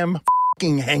Sam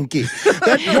Henke.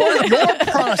 That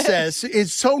your process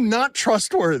is so not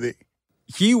trustworthy.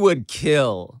 He would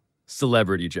kill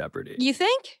Celebrity Jeopardy. You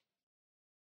think?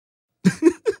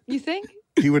 You think?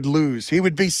 He would lose. He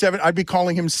would be I'd be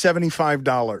calling him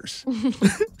 $75.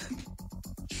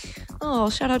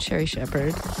 Oh, shout out Sherry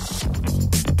Shepherd.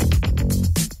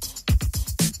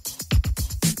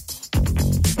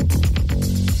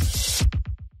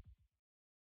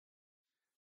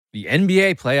 The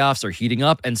NBA playoffs are heating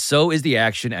up, and so is the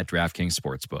action at DraftKings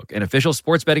Sportsbook, an official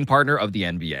sports betting partner of the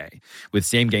NBA. With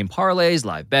same-game parlays,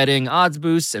 live betting, odds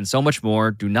boosts, and so much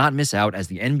more, do not miss out as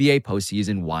the NBA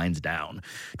postseason winds down.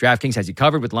 DraftKings has you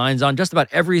covered with lines on just about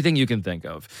everything you can think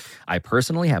of. I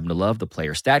personally happen to love the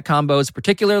player stat combos,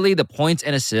 particularly the points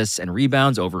and assists and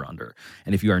rebounds over-under.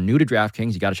 And if you are new to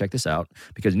DraftKings, you got to check this out,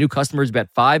 because new customers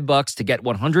bet $5 to get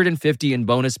 $150 in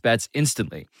bonus bets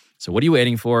instantly. So what are you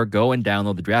waiting for? Go and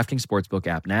download the DraftKings Sportsbook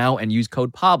app now and use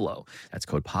code Pablo. That's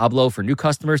code Pablo for new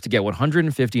customers to get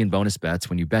 $150 in bonus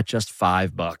bets when you bet just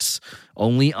 $5.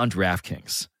 Only on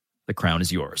DraftKings. The crown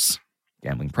is yours.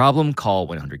 Gambling problem? Call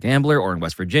 1-800-GAMBLER, or in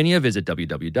West Virginia, visit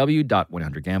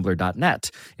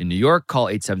www.100gambler.net. In New York, call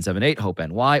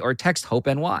 8778-HOPE-NY or text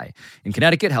HOPE-NY. In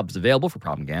Connecticut, help is available for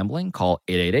problem gambling. Call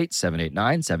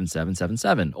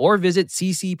 888-789-7777 or visit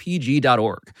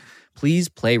ccpg.org. Please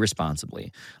play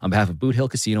responsibly. On behalf of Boot Hill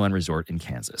Casino and Resort in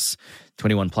Kansas.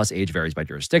 21 plus age varies by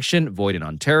jurisdiction. Void in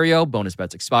Ontario. Bonus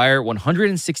bets expire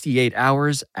 168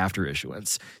 hours after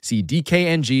issuance. See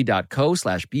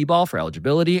dkng.co/bball for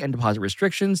eligibility and deposit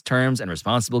restrictions, terms, and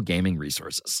responsible gaming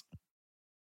resources.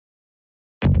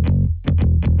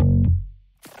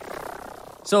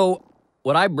 So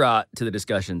what I brought to the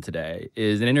discussion today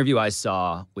is an interview I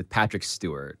saw with Patrick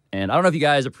Stewart. And I don't know if you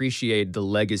guys appreciate the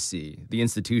legacy, the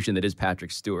institution that is Patrick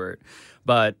Stewart,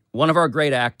 but one of our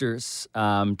great actors,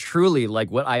 truly like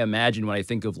what I imagine when I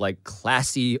think of like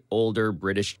classy, older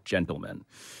British gentlemen.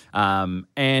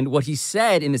 And what he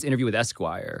said in this interview with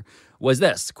Esquire was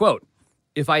this, quote,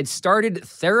 "If I'd started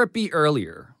therapy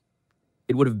earlier,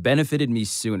 it would have benefited me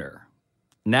sooner.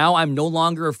 Now I'm no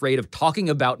longer afraid of talking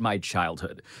about my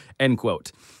childhood," end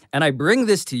quote. And I bring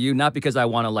this to you not because I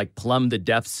want to like plumb the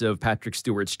depths of Patrick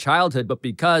Stewart's childhood, but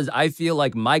because I feel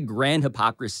like my grand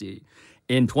hypocrisy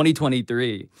in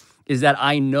 2023 is that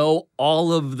I know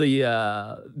all of the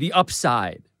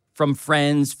upside from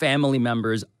friends, family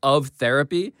members of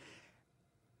therapy,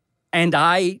 and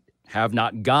I have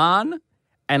not gone,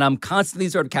 and I'm constantly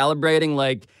sort of calibrating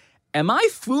like, am I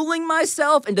fooling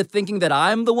myself into thinking that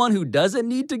I'm the one who doesn't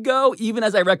need to go, even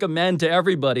as I recommend to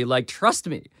everybody, like, trust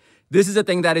me, this is a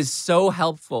thing that is so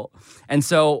helpful. And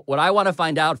so what I want to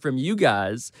find out from you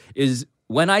guys is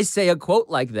when I say a quote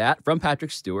like that from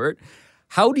Patrick Stewart,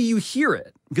 how do you hear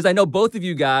it because I know both of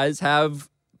you guys have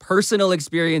personal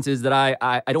experiences that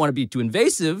I don't want to be too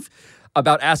invasive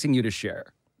about asking you to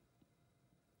share.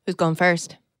 Who's going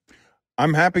first?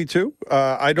 I'm happy to.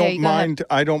 I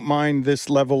don't mind this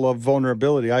level of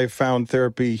vulnerability. I found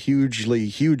therapy hugely,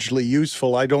 hugely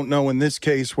useful. I don't know in this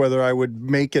case whether I would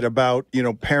make it about,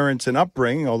 parents and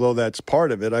upbringing, although that's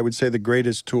part of it. I would say the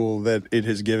greatest tool that it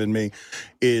has given me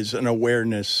is an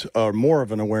awareness, or more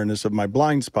of an awareness of my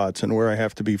blind spots and where I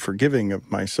have to be forgiving of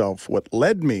myself. What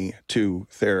led me to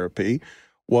therapy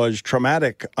was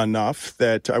traumatic enough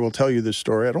that I will tell you this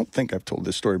story. I don't think I've told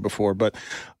this story before, but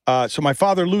so my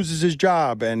father loses his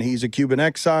job, and he's a Cuban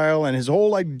exile, and his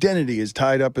whole identity is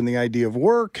tied up in the idea of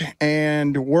work,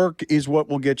 and work is what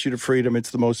will get you to freedom.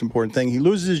 It's the most important thing. He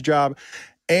loses his job,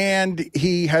 and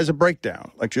he has a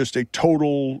breakdown, like just a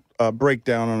total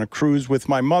breakdown on a cruise with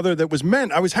my mother that was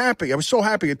meant. I was happy. I was so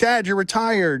happy. Dad, you're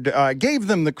retired. I gave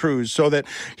them the cruise so that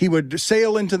he would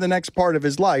sail into the next part of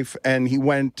his life, and he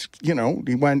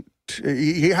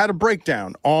had a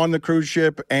breakdown on the cruise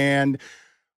ship, and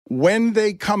when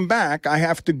they come back, I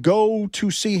have to go to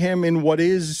see him in what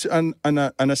is an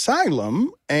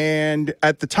asylum. And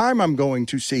at the time I'm going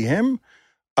to see him,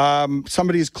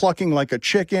 somebody is clucking like a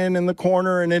chicken in the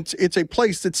corner. And it's a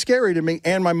place that's scary to me.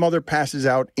 And my mother passes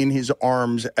out in his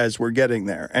arms as we're getting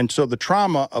there. And so the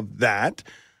trauma of that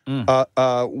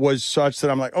was such that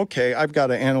I'm like, okay, I've got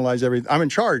to analyze everything. I'm in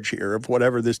charge here of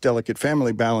whatever this delicate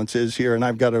family balance is here. And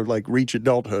I've got to reach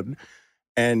adulthood.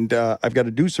 And I've got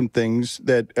to do some things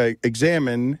that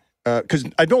examine, because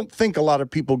I don't think a lot of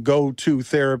people go to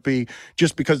therapy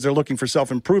just because they're looking for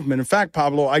self-improvement. In fact,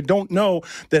 Pablo, I don't know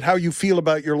that how you feel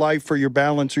about your life or your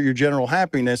balance or your general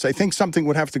happiness, I think something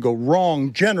would have to go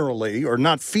wrong generally or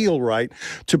not feel right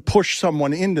to push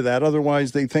someone into that.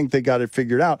 Otherwise, they think they got it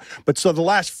figured out. But so the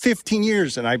last 15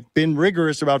 years, and I've been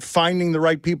rigorous about finding the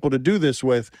right people to do this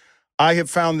with, I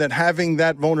have found that having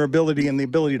that vulnerability and the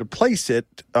ability to place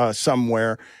it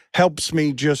somewhere helps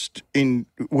me just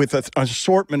with an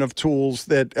assortment of tools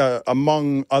that,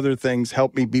 among other things,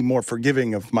 help me be more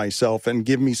forgiving of myself and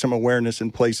give me some awareness in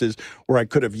places where I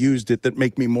could have used it that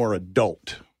make me more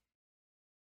adult.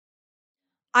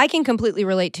 I can completely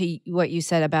relate to what you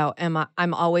said about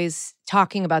I'm always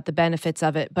talking about the benefits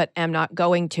of it, but am not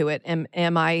going to it.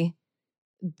 Am I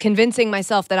convincing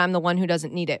myself that I'm the one who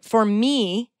doesn't need it? For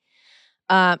me,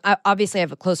 obviously, I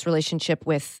have a close relationship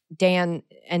with Dan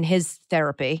and his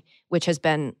therapy, which has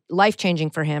been life-changing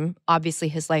for him. Obviously,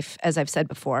 his life, as I've said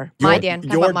before. My Dan.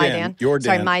 Your Dan.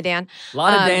 Sorry, my Dan. A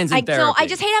lot of Dans in therapy. No, I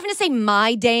just hate having to say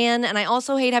my Dan, and I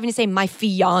also hate having to say my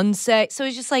fiance. So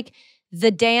it's just like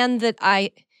the Dan that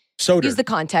I... Soder. Use the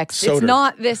context. Soder. It's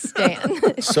not this Dan.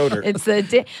 Soder.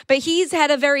 It's but he's had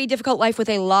a very difficult life with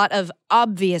a lot of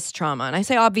obvious trauma. And I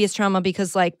say obvious trauma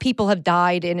because people have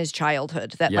died in his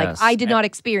childhood that I did not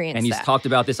experience. And he's talked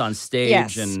about this on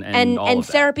stage and all of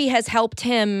that. Therapy has helped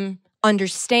him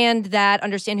understand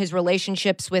his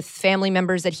relationships with family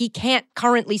members that he can't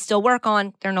currently still work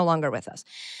on. They're no longer with us.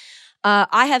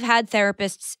 I have had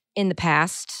therapists in the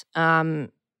past,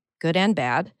 good and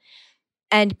bad.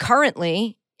 And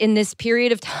currently, in this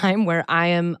period of time where I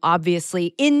am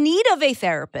obviously in need of a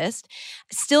therapist,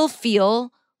 still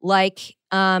feel like,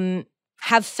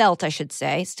 have felt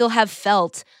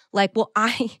like,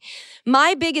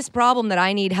 my biggest problem that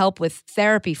I need help with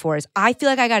therapy for is I feel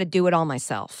like I got to do it all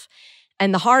myself.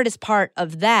 And the hardest part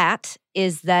of that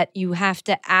is that you have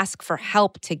to ask for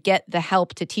help to get the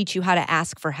help to teach you how to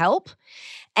ask for help.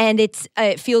 And it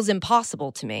feels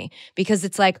impossible to me because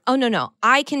it's like, oh, no,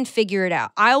 I can figure it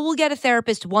out. I will get a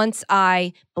therapist once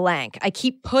I blank. I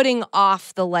keep putting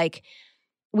off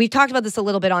we've talked about this a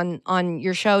little bit on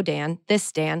your show, Dan,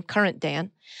 current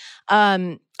Dan,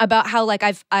 about how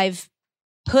I've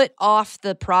put off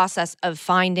the process of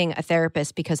finding a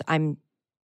therapist because I'm,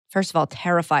 first of all,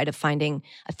 terrified of finding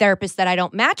a therapist that I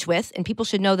don't match with, and people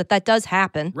should know that does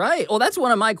happen. Right. Well, that's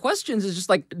one of my questions is just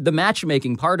the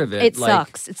matchmaking part of it. It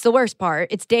sucks. It's the worst part.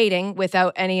 It's dating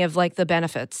without any of the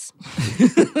benefits.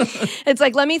 It's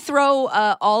let me throw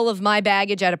all of my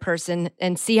baggage at a person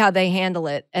and see how they handle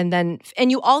it. And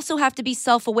you also have to be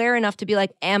self-aware enough to be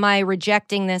am I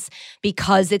rejecting this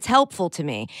because it's helpful to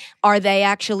me? Are they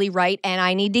actually right? And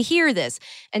I need to hear this.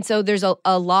 And so there's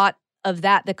a lot of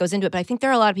that goes into it. But I think there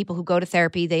are a lot of people who go to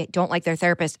therapy, they don't like their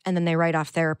therapist, and then they write off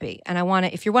therapy. And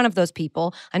if you're one of those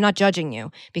people, I'm not judging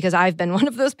you because I've been one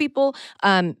of those people,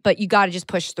 but you got to just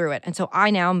push through it. And so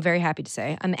I'm very happy to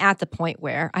say, I'm at the point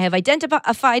where I have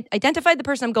identified the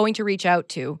person I'm going to reach out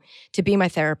to be my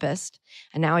therapist.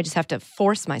 And now I just have to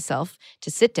force myself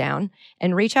to sit down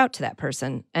and reach out to that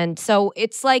person. And so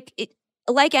it's like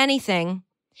anything,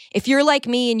 If you're like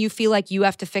me and you feel like you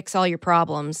have to fix all your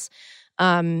problems,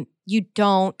 you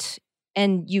don't,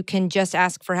 and you can just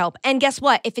ask for help. And guess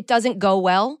what? If it doesn't go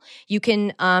well, you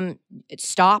can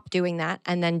stop doing that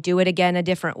and then do it again a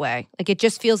different way. Like, it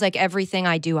just feels like everything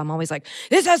I do, I'm always like,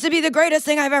 this has to be the greatest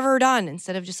thing I've ever done,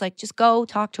 instead of just like, just go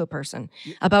talk to a person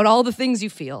about all the things you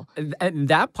feel. And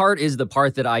that part is the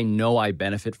part that I know I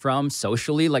benefit from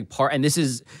socially. And this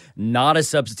is not a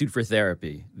substitute for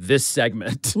therapy, this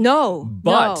segment. No.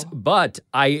 But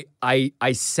I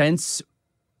sense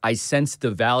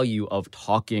the value of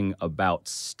talking about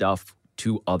stuff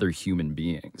to other human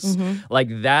beings.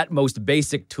 Like that most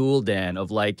basic tool, Dan, of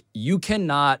like, you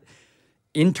cannot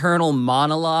internal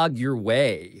monologue your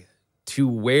way to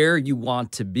where you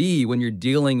want to be when you're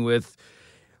dealing with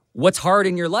what's hard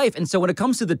in your life. And so when it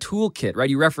comes to the toolkit,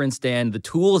 right, you referenced, Dan, the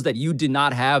tools that you did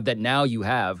not have that now you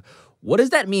have. What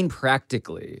does that mean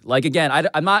practically? Like, again, I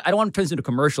don't want to turn this into a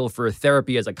commercial for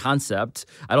therapy as a concept.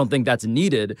 I don't think that's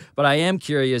needed. But I am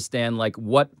curious, Dan, like,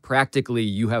 what practically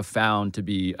you have found to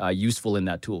be useful in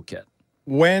that toolkit.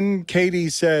 When Katie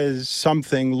says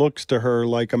something looks to her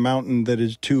like a mountain that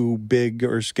is too big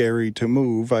or scary to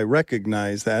move, I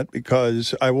recognize that,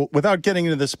 because without getting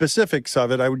into the specifics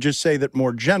of it, I would just say that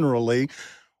more generally,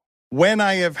 when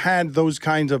I have had those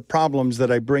kinds of problems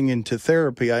that I bring into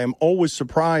therapy, I am always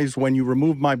surprised when you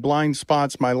remove my blind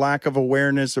spots, my lack of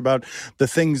awareness about the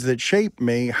things that shape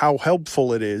me, how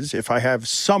helpful it is if I have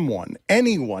someone,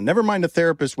 anyone, never mind a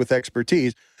therapist with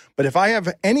expertise, but if I have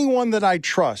anyone that I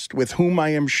trust with whom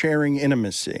I am sharing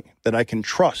intimacy, that I can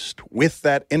trust with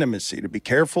that intimacy, to be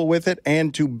careful with it,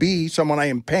 and to be someone I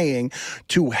am paying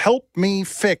to help me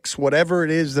fix whatever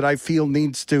it is that I feel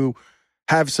needs to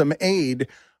have some aid,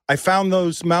 I found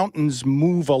those mountains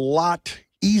move a lot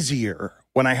easier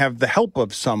when I have the help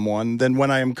of someone than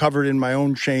when I am covered in my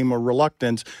own shame or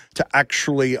reluctance to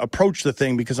actually approach the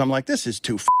thing, because I'm like, this is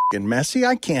too fucking messy.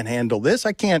 I can't handle this.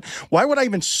 I can't. Why would I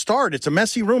even start? It's a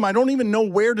messy room. I don't even know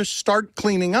where to start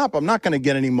cleaning up. I'm not going to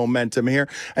get any momentum here.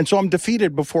 And so I'm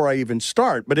defeated before I even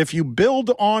start. But if you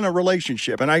build on a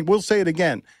relationship, and I will say it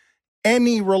again,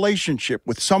 any relationship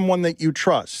with someone that you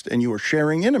trust and you are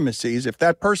sharing intimacies, if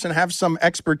that person has some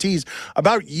expertise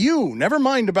about you, never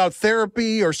mind about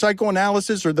therapy or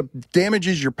psychoanalysis or the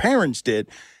damages your parents did,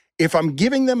 if I'm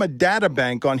giving them a data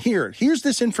bank on here's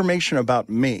this information about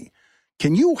me.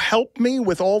 Can you help me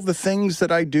with all the things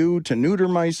that I do to neuter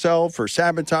myself or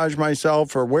sabotage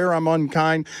myself or where I'm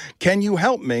unkind? Can you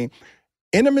help me?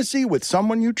 Intimacy with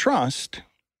someone you trust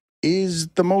is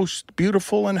the most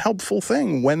beautiful and helpful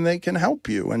thing when they can help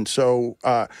you. And so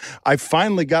I've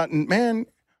finally gotten, man,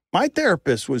 my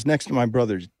therapist was next to my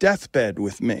brother's deathbed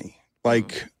with me,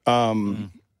 like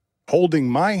holding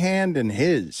my hand in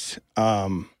his.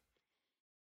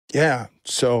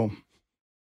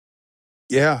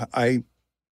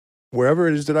 Wherever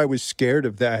it is that I was scared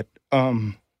of that,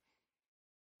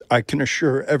 I can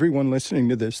assure everyone listening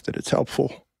to this that it's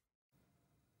helpful.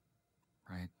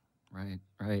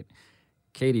 Right.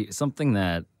 Katie, something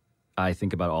that I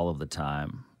think about all of the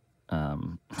time.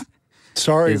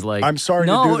 Sorry, is like, I'm sorry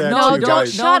to do that to you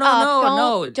guys. Shut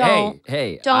up.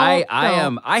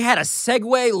 I had a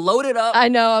segue loaded up. I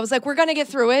know. I was like, we're going to get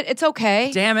through it. It's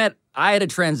okay. Damn it. I had a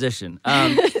transition.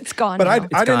 It's gone but now.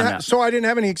 I didn't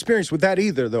have any experience with that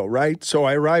either, though, right? So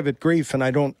I arrive at grief and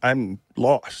I'm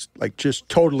lost, like just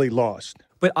totally lost.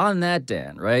 But on that,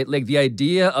 Dan, right? Like the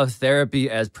idea of therapy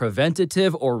as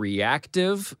preventative or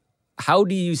reactive, how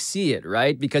do you see it,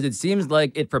 right? Because it seems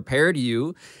like it prepared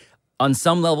you on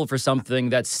some level for something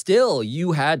that still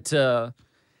you had to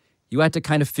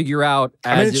kind of figure out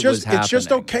as it was happening. It's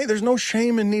just okay. There's no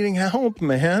shame in needing help,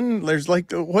 man. There's like,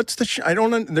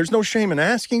 there's no shame in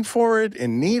asking for it,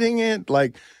 in needing it.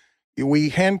 Like, we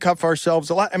handcuff ourselves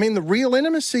a lot. I mean, the real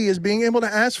intimacy is being able to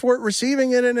ask for it,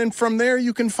 receiving it, and from there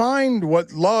you can find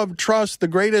what love, trust, the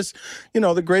greatest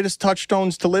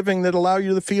touchstones to living that allow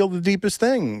you to feel the deepest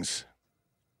things.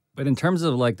 But in terms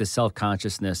of like the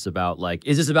self-consciousness about like,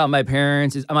 is this about my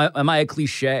parents? Am I a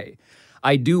cliche?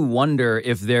 I do wonder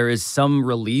if there is some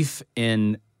relief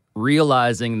in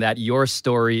realizing that your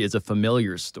story is a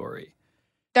familiar story.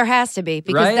 There has to be,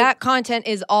 because that content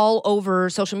is all over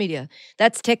social media.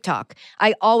 That's TikTok.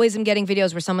 I always am getting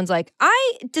videos where someone's like,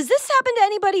 does this happen to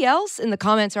anybody else? And the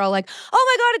comments are all like,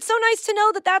 oh my God, it's so nice to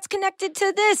know that that's connected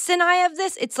to this and I have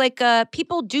this. It's like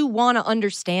people do want to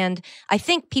understand. I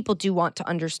think people do want to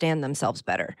understand themselves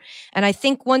better. And I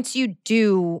think once you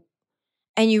do,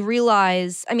 and you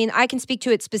realize, I mean, I can speak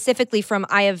to it specifically from,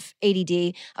 I have ADD.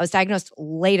 I was diagnosed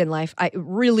late in life. I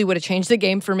really would have changed the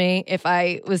game for me if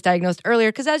I was diagnosed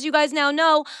earlier, because as you guys now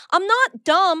know, I'm not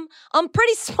dumb. I'm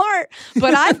pretty smart,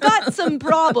 but I've got some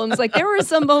problems. Like, there were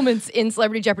some moments in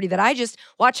Celebrity Jeopardy that I just,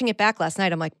 watching it back last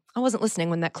night, I'm like, I wasn't listening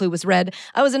when that clue was read.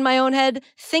 I was in my own head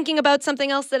thinking about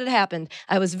something else that had happened.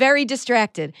 I was very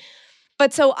distracted.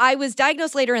 But so I was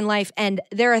diagnosed later in life, and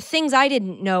there are things I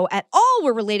didn't know at all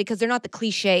were related, because they're not the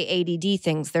cliche ADD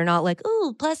things. They're not like,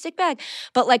 ooh, plastic bag,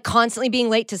 but like constantly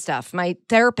being late to stuff. My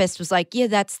therapist was like, yeah,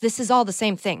 this is all the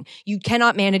same thing. You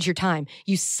cannot manage your time.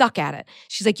 You suck at it.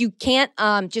 She's like, you can't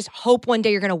just hope one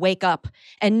day you're going to wake up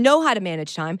and know how to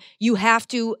manage time. You have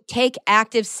to take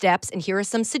active steps. And here are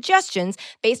some suggestions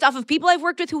based off of people I've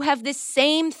worked with who have this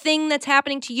same thing that's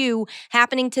happening to you,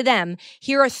 happening to them.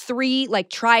 Here are 3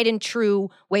 like tried and true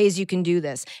ways you can do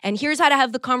this. And here's how to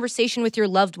have the conversation with your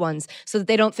loved ones so that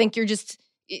they don't think you're just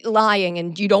lying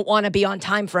and you don't want to be on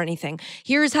time for anything.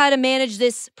 Here's how to manage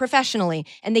this professionally.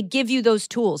 And they give you those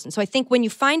tools. And so I think when you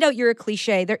find out you're a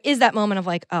cliche, there is that moment of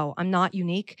like, oh, I'm not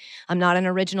unique. I'm not an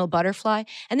original butterfly.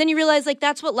 And then you realize like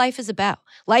that's what life is about.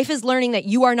 Life is learning that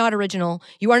you are not original.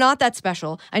 You are not that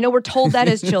special. I know we're told that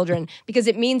as children because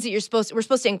it means that we're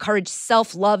supposed to encourage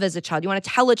self-love as a child. You want to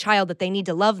tell a child that they need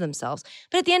to love themselves.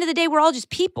 But at the end of the day, we're all just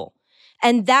people.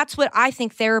 And that's what I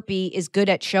think therapy is good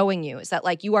at showing you, is that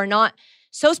like you are not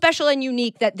so special and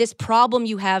unique that this problem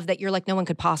you have that you're like, no one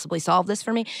could possibly solve this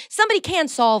for me. Somebody can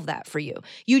solve that for you.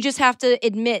 You just have to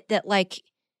admit that like,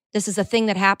 this is a thing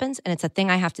that happens and it's a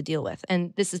thing I have to deal with.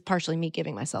 And this is partially me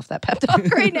giving myself that pep talk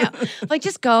right now. Like,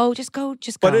 just go.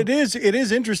 But it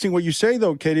is interesting what you say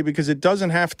though, Katie, because it doesn't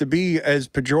have to be as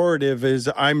pejorative as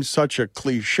I'm such a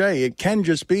cliche. It can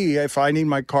just be, if I need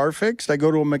my car fixed, I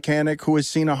go to a mechanic who has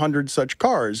seen 100 such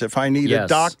cars. If I need a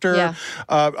doctor,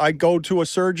 I go to a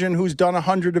surgeon who's done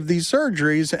 100 of these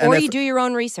surgeries. And or you do your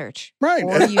own research. Right.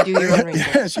 Or you do your own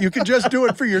research. Yes, you can just do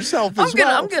it for yourself as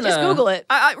well. I'm gonna just Google it.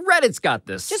 Reddit's got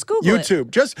this. Just Google YouTube.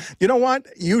 it. Just, you know what?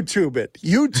 YouTube it.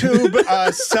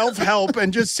 YouTube self-help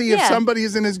and just see if somebody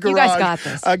is in his garage you guys got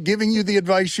this. Giving you the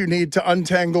advice you need to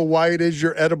untangle why it is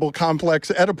your edible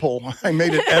complex. Edible. I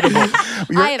made it edible.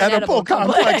 Your edible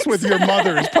complex with your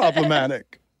mother is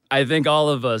problematic. I think all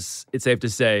of us, it's safe to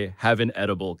say, have an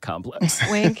edible complex.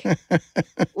 Wink.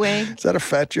 Wink. Is that a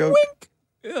fat joke? Wink.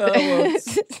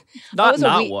 Well,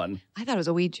 not one. I thought it was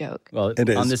a weed joke. Well, it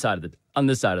is. On this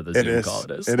side of the Zoom call,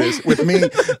 it is. It is. With me,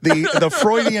 the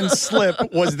Freudian slip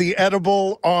was the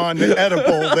edible on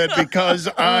edible, that because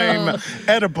I'm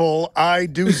edible, I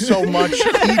do so much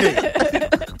eating.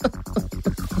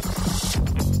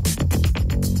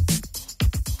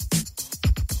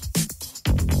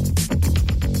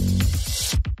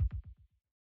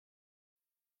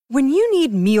 When you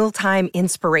need mealtime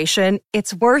inspiration,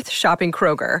 it's worth shopping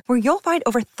Kroger, where you'll find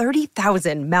over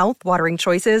 30,000 mouth-watering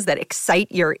choices that excite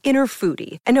your inner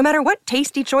foodie. And no matter what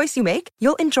tasty choice you make,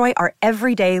 you'll enjoy our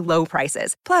everyday low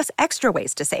prices, plus extra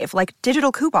ways to save, like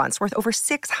digital coupons worth over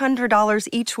 $600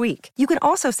 each week. You can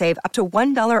also save up to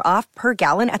 $1 off per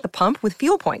gallon at the pump with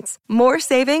fuel points. More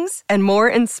savings and more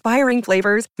inspiring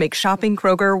flavors make shopping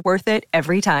Kroger worth it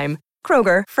every time.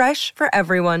 Kroger, fresh for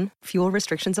everyone. Fuel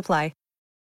restrictions apply.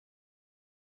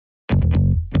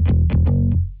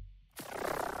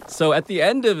 So at the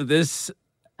end of this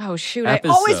episode, I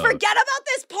always forget about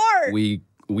this part.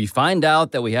 We find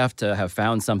out that we have to have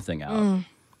found something out.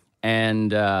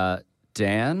 And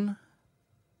Dan,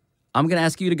 I'm going to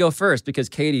ask you to go first because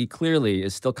Katie clearly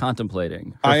is still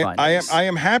contemplating her findings. I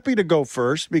am happy to go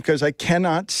first because I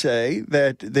cannot say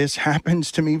that this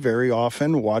happens to me very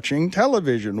often watching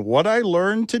television. What I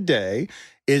learned today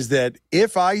is that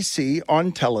if I see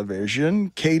on television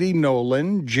Katie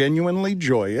Nolan genuinely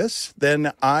joyous,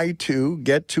 then I too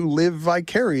get to live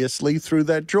vicariously through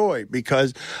that joy,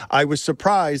 because I was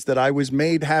surprised that I was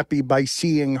made happy by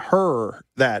seeing her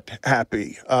that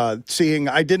happy.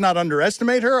 I did not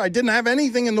underestimate her. I didn't have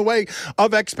anything in the way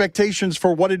of expectations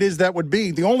for what it is that would be.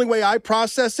 The only way I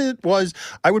process it was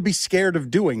I would be scared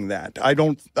of doing that. I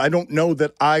don't know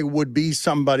that I would be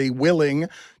somebody willing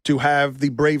to have the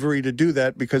bravery to do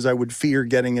that because I would fear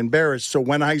getting embarrassed. So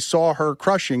when I saw her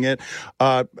crushing it,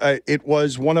 it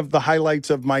was one of the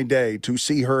highlights of my day to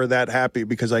see her that happy,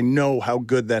 because I know how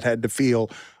good that had to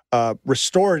feel.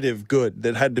 Restorative good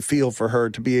that had to feel for her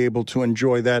to be able to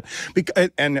enjoy that.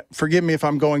 And forgive me if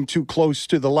I'm going too close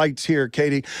to the lights here,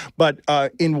 Katie, but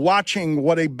in watching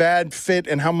what a bad fit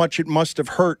and how much it must have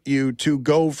hurt you to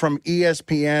go from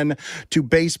ESPN to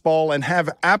baseball and have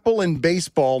Apple and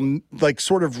baseball like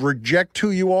sort of reject who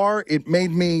you are, it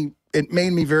made me it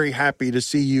made me very happy to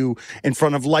see you in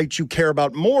front of lights you care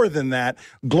about more than that,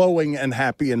 glowing and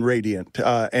happy and radiant.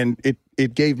 And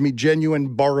it gave me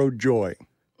genuine borrowed joy.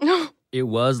 It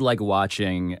was like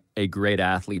watching a great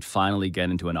athlete finally get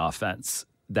into an offense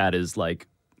that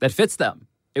fits them.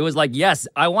 It was like, yes,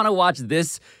 I want to watch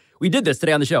this. We did this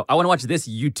today on the show. I want to watch this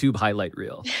YouTube highlight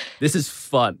reel. This is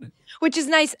fun. Which is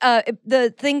nice.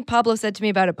 The thing Pablo said to me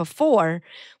about it before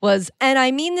was, and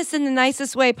I mean this in the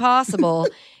nicest way possible,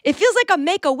 it feels like a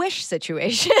Make-A-Wish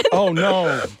situation. Oh, no.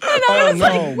 And I was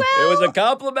like, well, it was a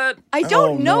compliment. I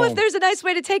don't know if there's a nice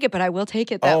way to take it, but I will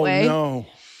take it that way. Oh, no.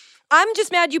 I'm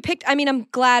just mad you picked, I'm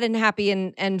glad and happy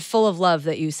and full of love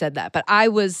that you said that. But I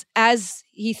was, as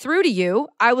he threw to you,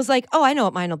 I was like, oh, I know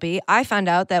what mine will be. I found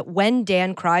out that when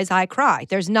Dan cries, I cry.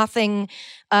 There's nothing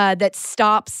that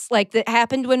stops, like that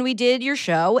happened when we did your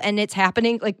show, and it's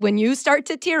happening, like when you start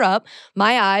to tear up,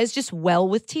 my eyes just well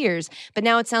with tears. But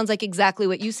now it sounds like exactly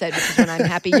what you said, which is when I'm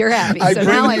happy, you're happy. So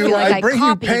now I feel like I bring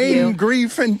you pain,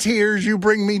 grief, and tears. You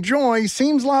bring me joy.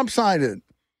 Seems lopsided.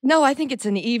 No, I think it's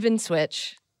an even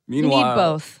switch. Meanwhile, you need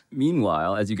both.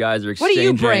 Meanwhile, as you guys are what do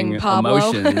you bring, Pablo?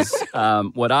 Emotions,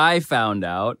 what I found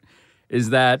out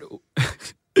is that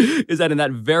in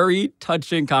that very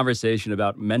touching conversation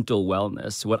about mental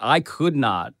wellness, what I could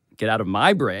not get out of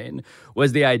my brain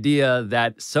was the idea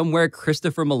that somewhere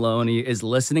Christopher Maloney is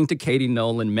listening to Katie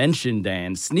Nolan mention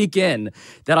Dan, sneak in,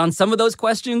 that on some of those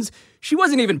questions, she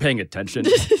wasn't even paying attention.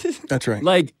 That's right.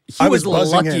 Like, he was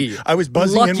lucky. I was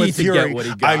buzzing in with fury. Get what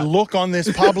he got. I look on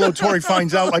this Pablo Torre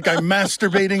finds out like I'm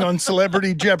masturbating on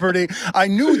Celebrity Jeopardy. I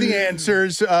knew the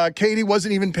answers. Katie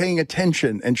wasn't even paying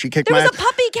attention, and she kicked There was a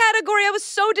puppy category. I was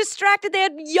so distracted. They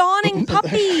had yawning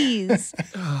puppies.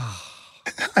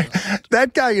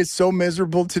 That guy is so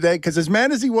miserable today because as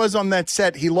mad as he was on that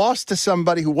set, he lost to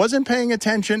somebody who wasn't paying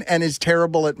attention and is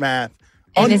terrible at math.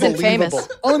 And isn't famous.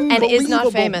 And is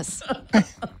not famous.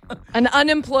 An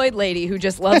unemployed lady who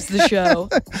just loves the show.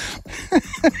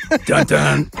 Dun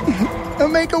dun. A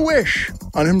Make-A-Wish.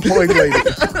 Unemployed lady.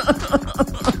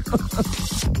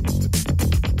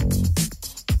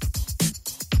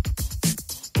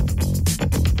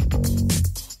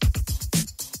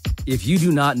 If you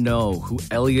do not know who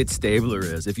Elliot Stabler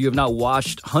is, if you have not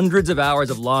watched hundreds of hours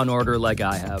of Law & Order like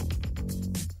I have,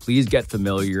 please get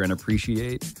familiar and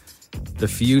appreciate the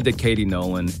feud that Katie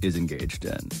Nolan is engaged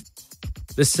in.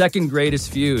 The second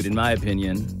greatest feud, in my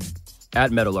opinion,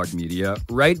 at Meadowlark Media,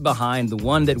 right behind the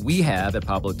one that we have at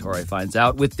Pablo Torre Finds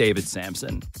Out with David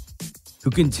Sampson,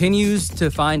 who continues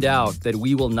to find out that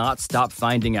we will not stop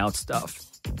finding out stuff.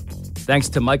 Thanks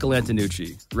to Michael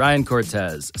Antonucci, Ryan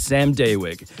Cortez, Sam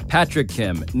Daywig, Patrick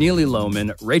Kim, Neely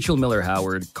Lohman, Rachel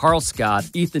Miller-Howard, Carl Scott,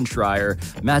 Ethan Schreier,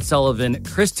 Matt Sullivan,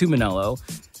 Chris Tuminello,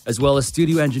 as well as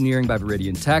studio engineering by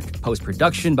Viridian Tech,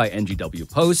 post-production by NGW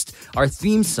Post, our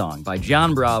theme song by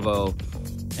John Bravo.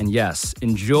 And yes,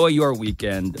 enjoy your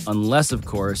weekend, unless, of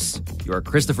course, you are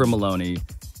Christopher Maloney.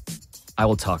 I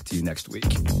will talk to you next week.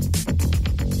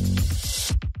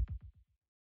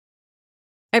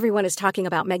 Everyone is talking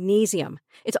about magnesium.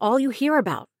 It's all you hear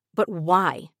about. But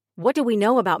why? What do we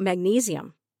know about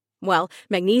magnesium? Well,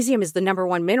 magnesium is the number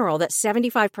one mineral that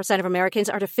 75% of Americans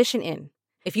are deficient in.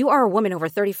 If you are a woman over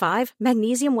 35,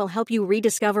 magnesium will help you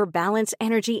rediscover balance,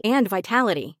 energy, and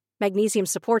vitality. Magnesium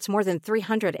supports more than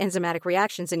 300 enzymatic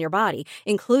reactions in your body,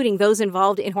 including those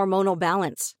involved in hormonal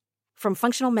balance. From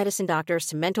functional medicine doctors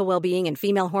to mental well-being and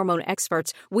female hormone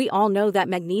experts, we all know that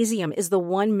magnesium is the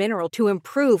one mineral to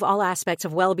improve all aspects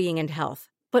of well-being and health.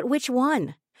 But which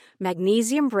one?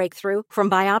 Magnesium Breakthrough from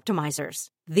Bioptimizers,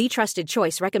 the trusted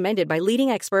choice recommended by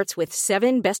leading experts with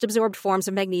 7 best-absorbed forms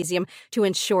of magnesium to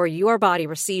ensure your body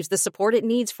receives the support it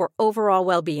needs for overall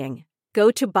well-being. Go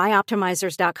to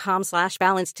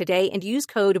bioptimizers.com/balance today and use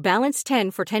code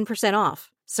BALANCE10 for 10%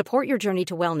 off. Support your journey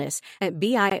to wellness at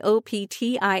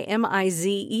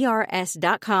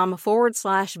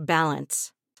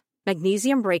bioptimizers.com/balance.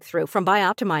 Magnesium Breakthrough from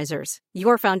Bioptimizers,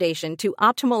 your foundation to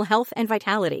optimal health and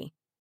vitality.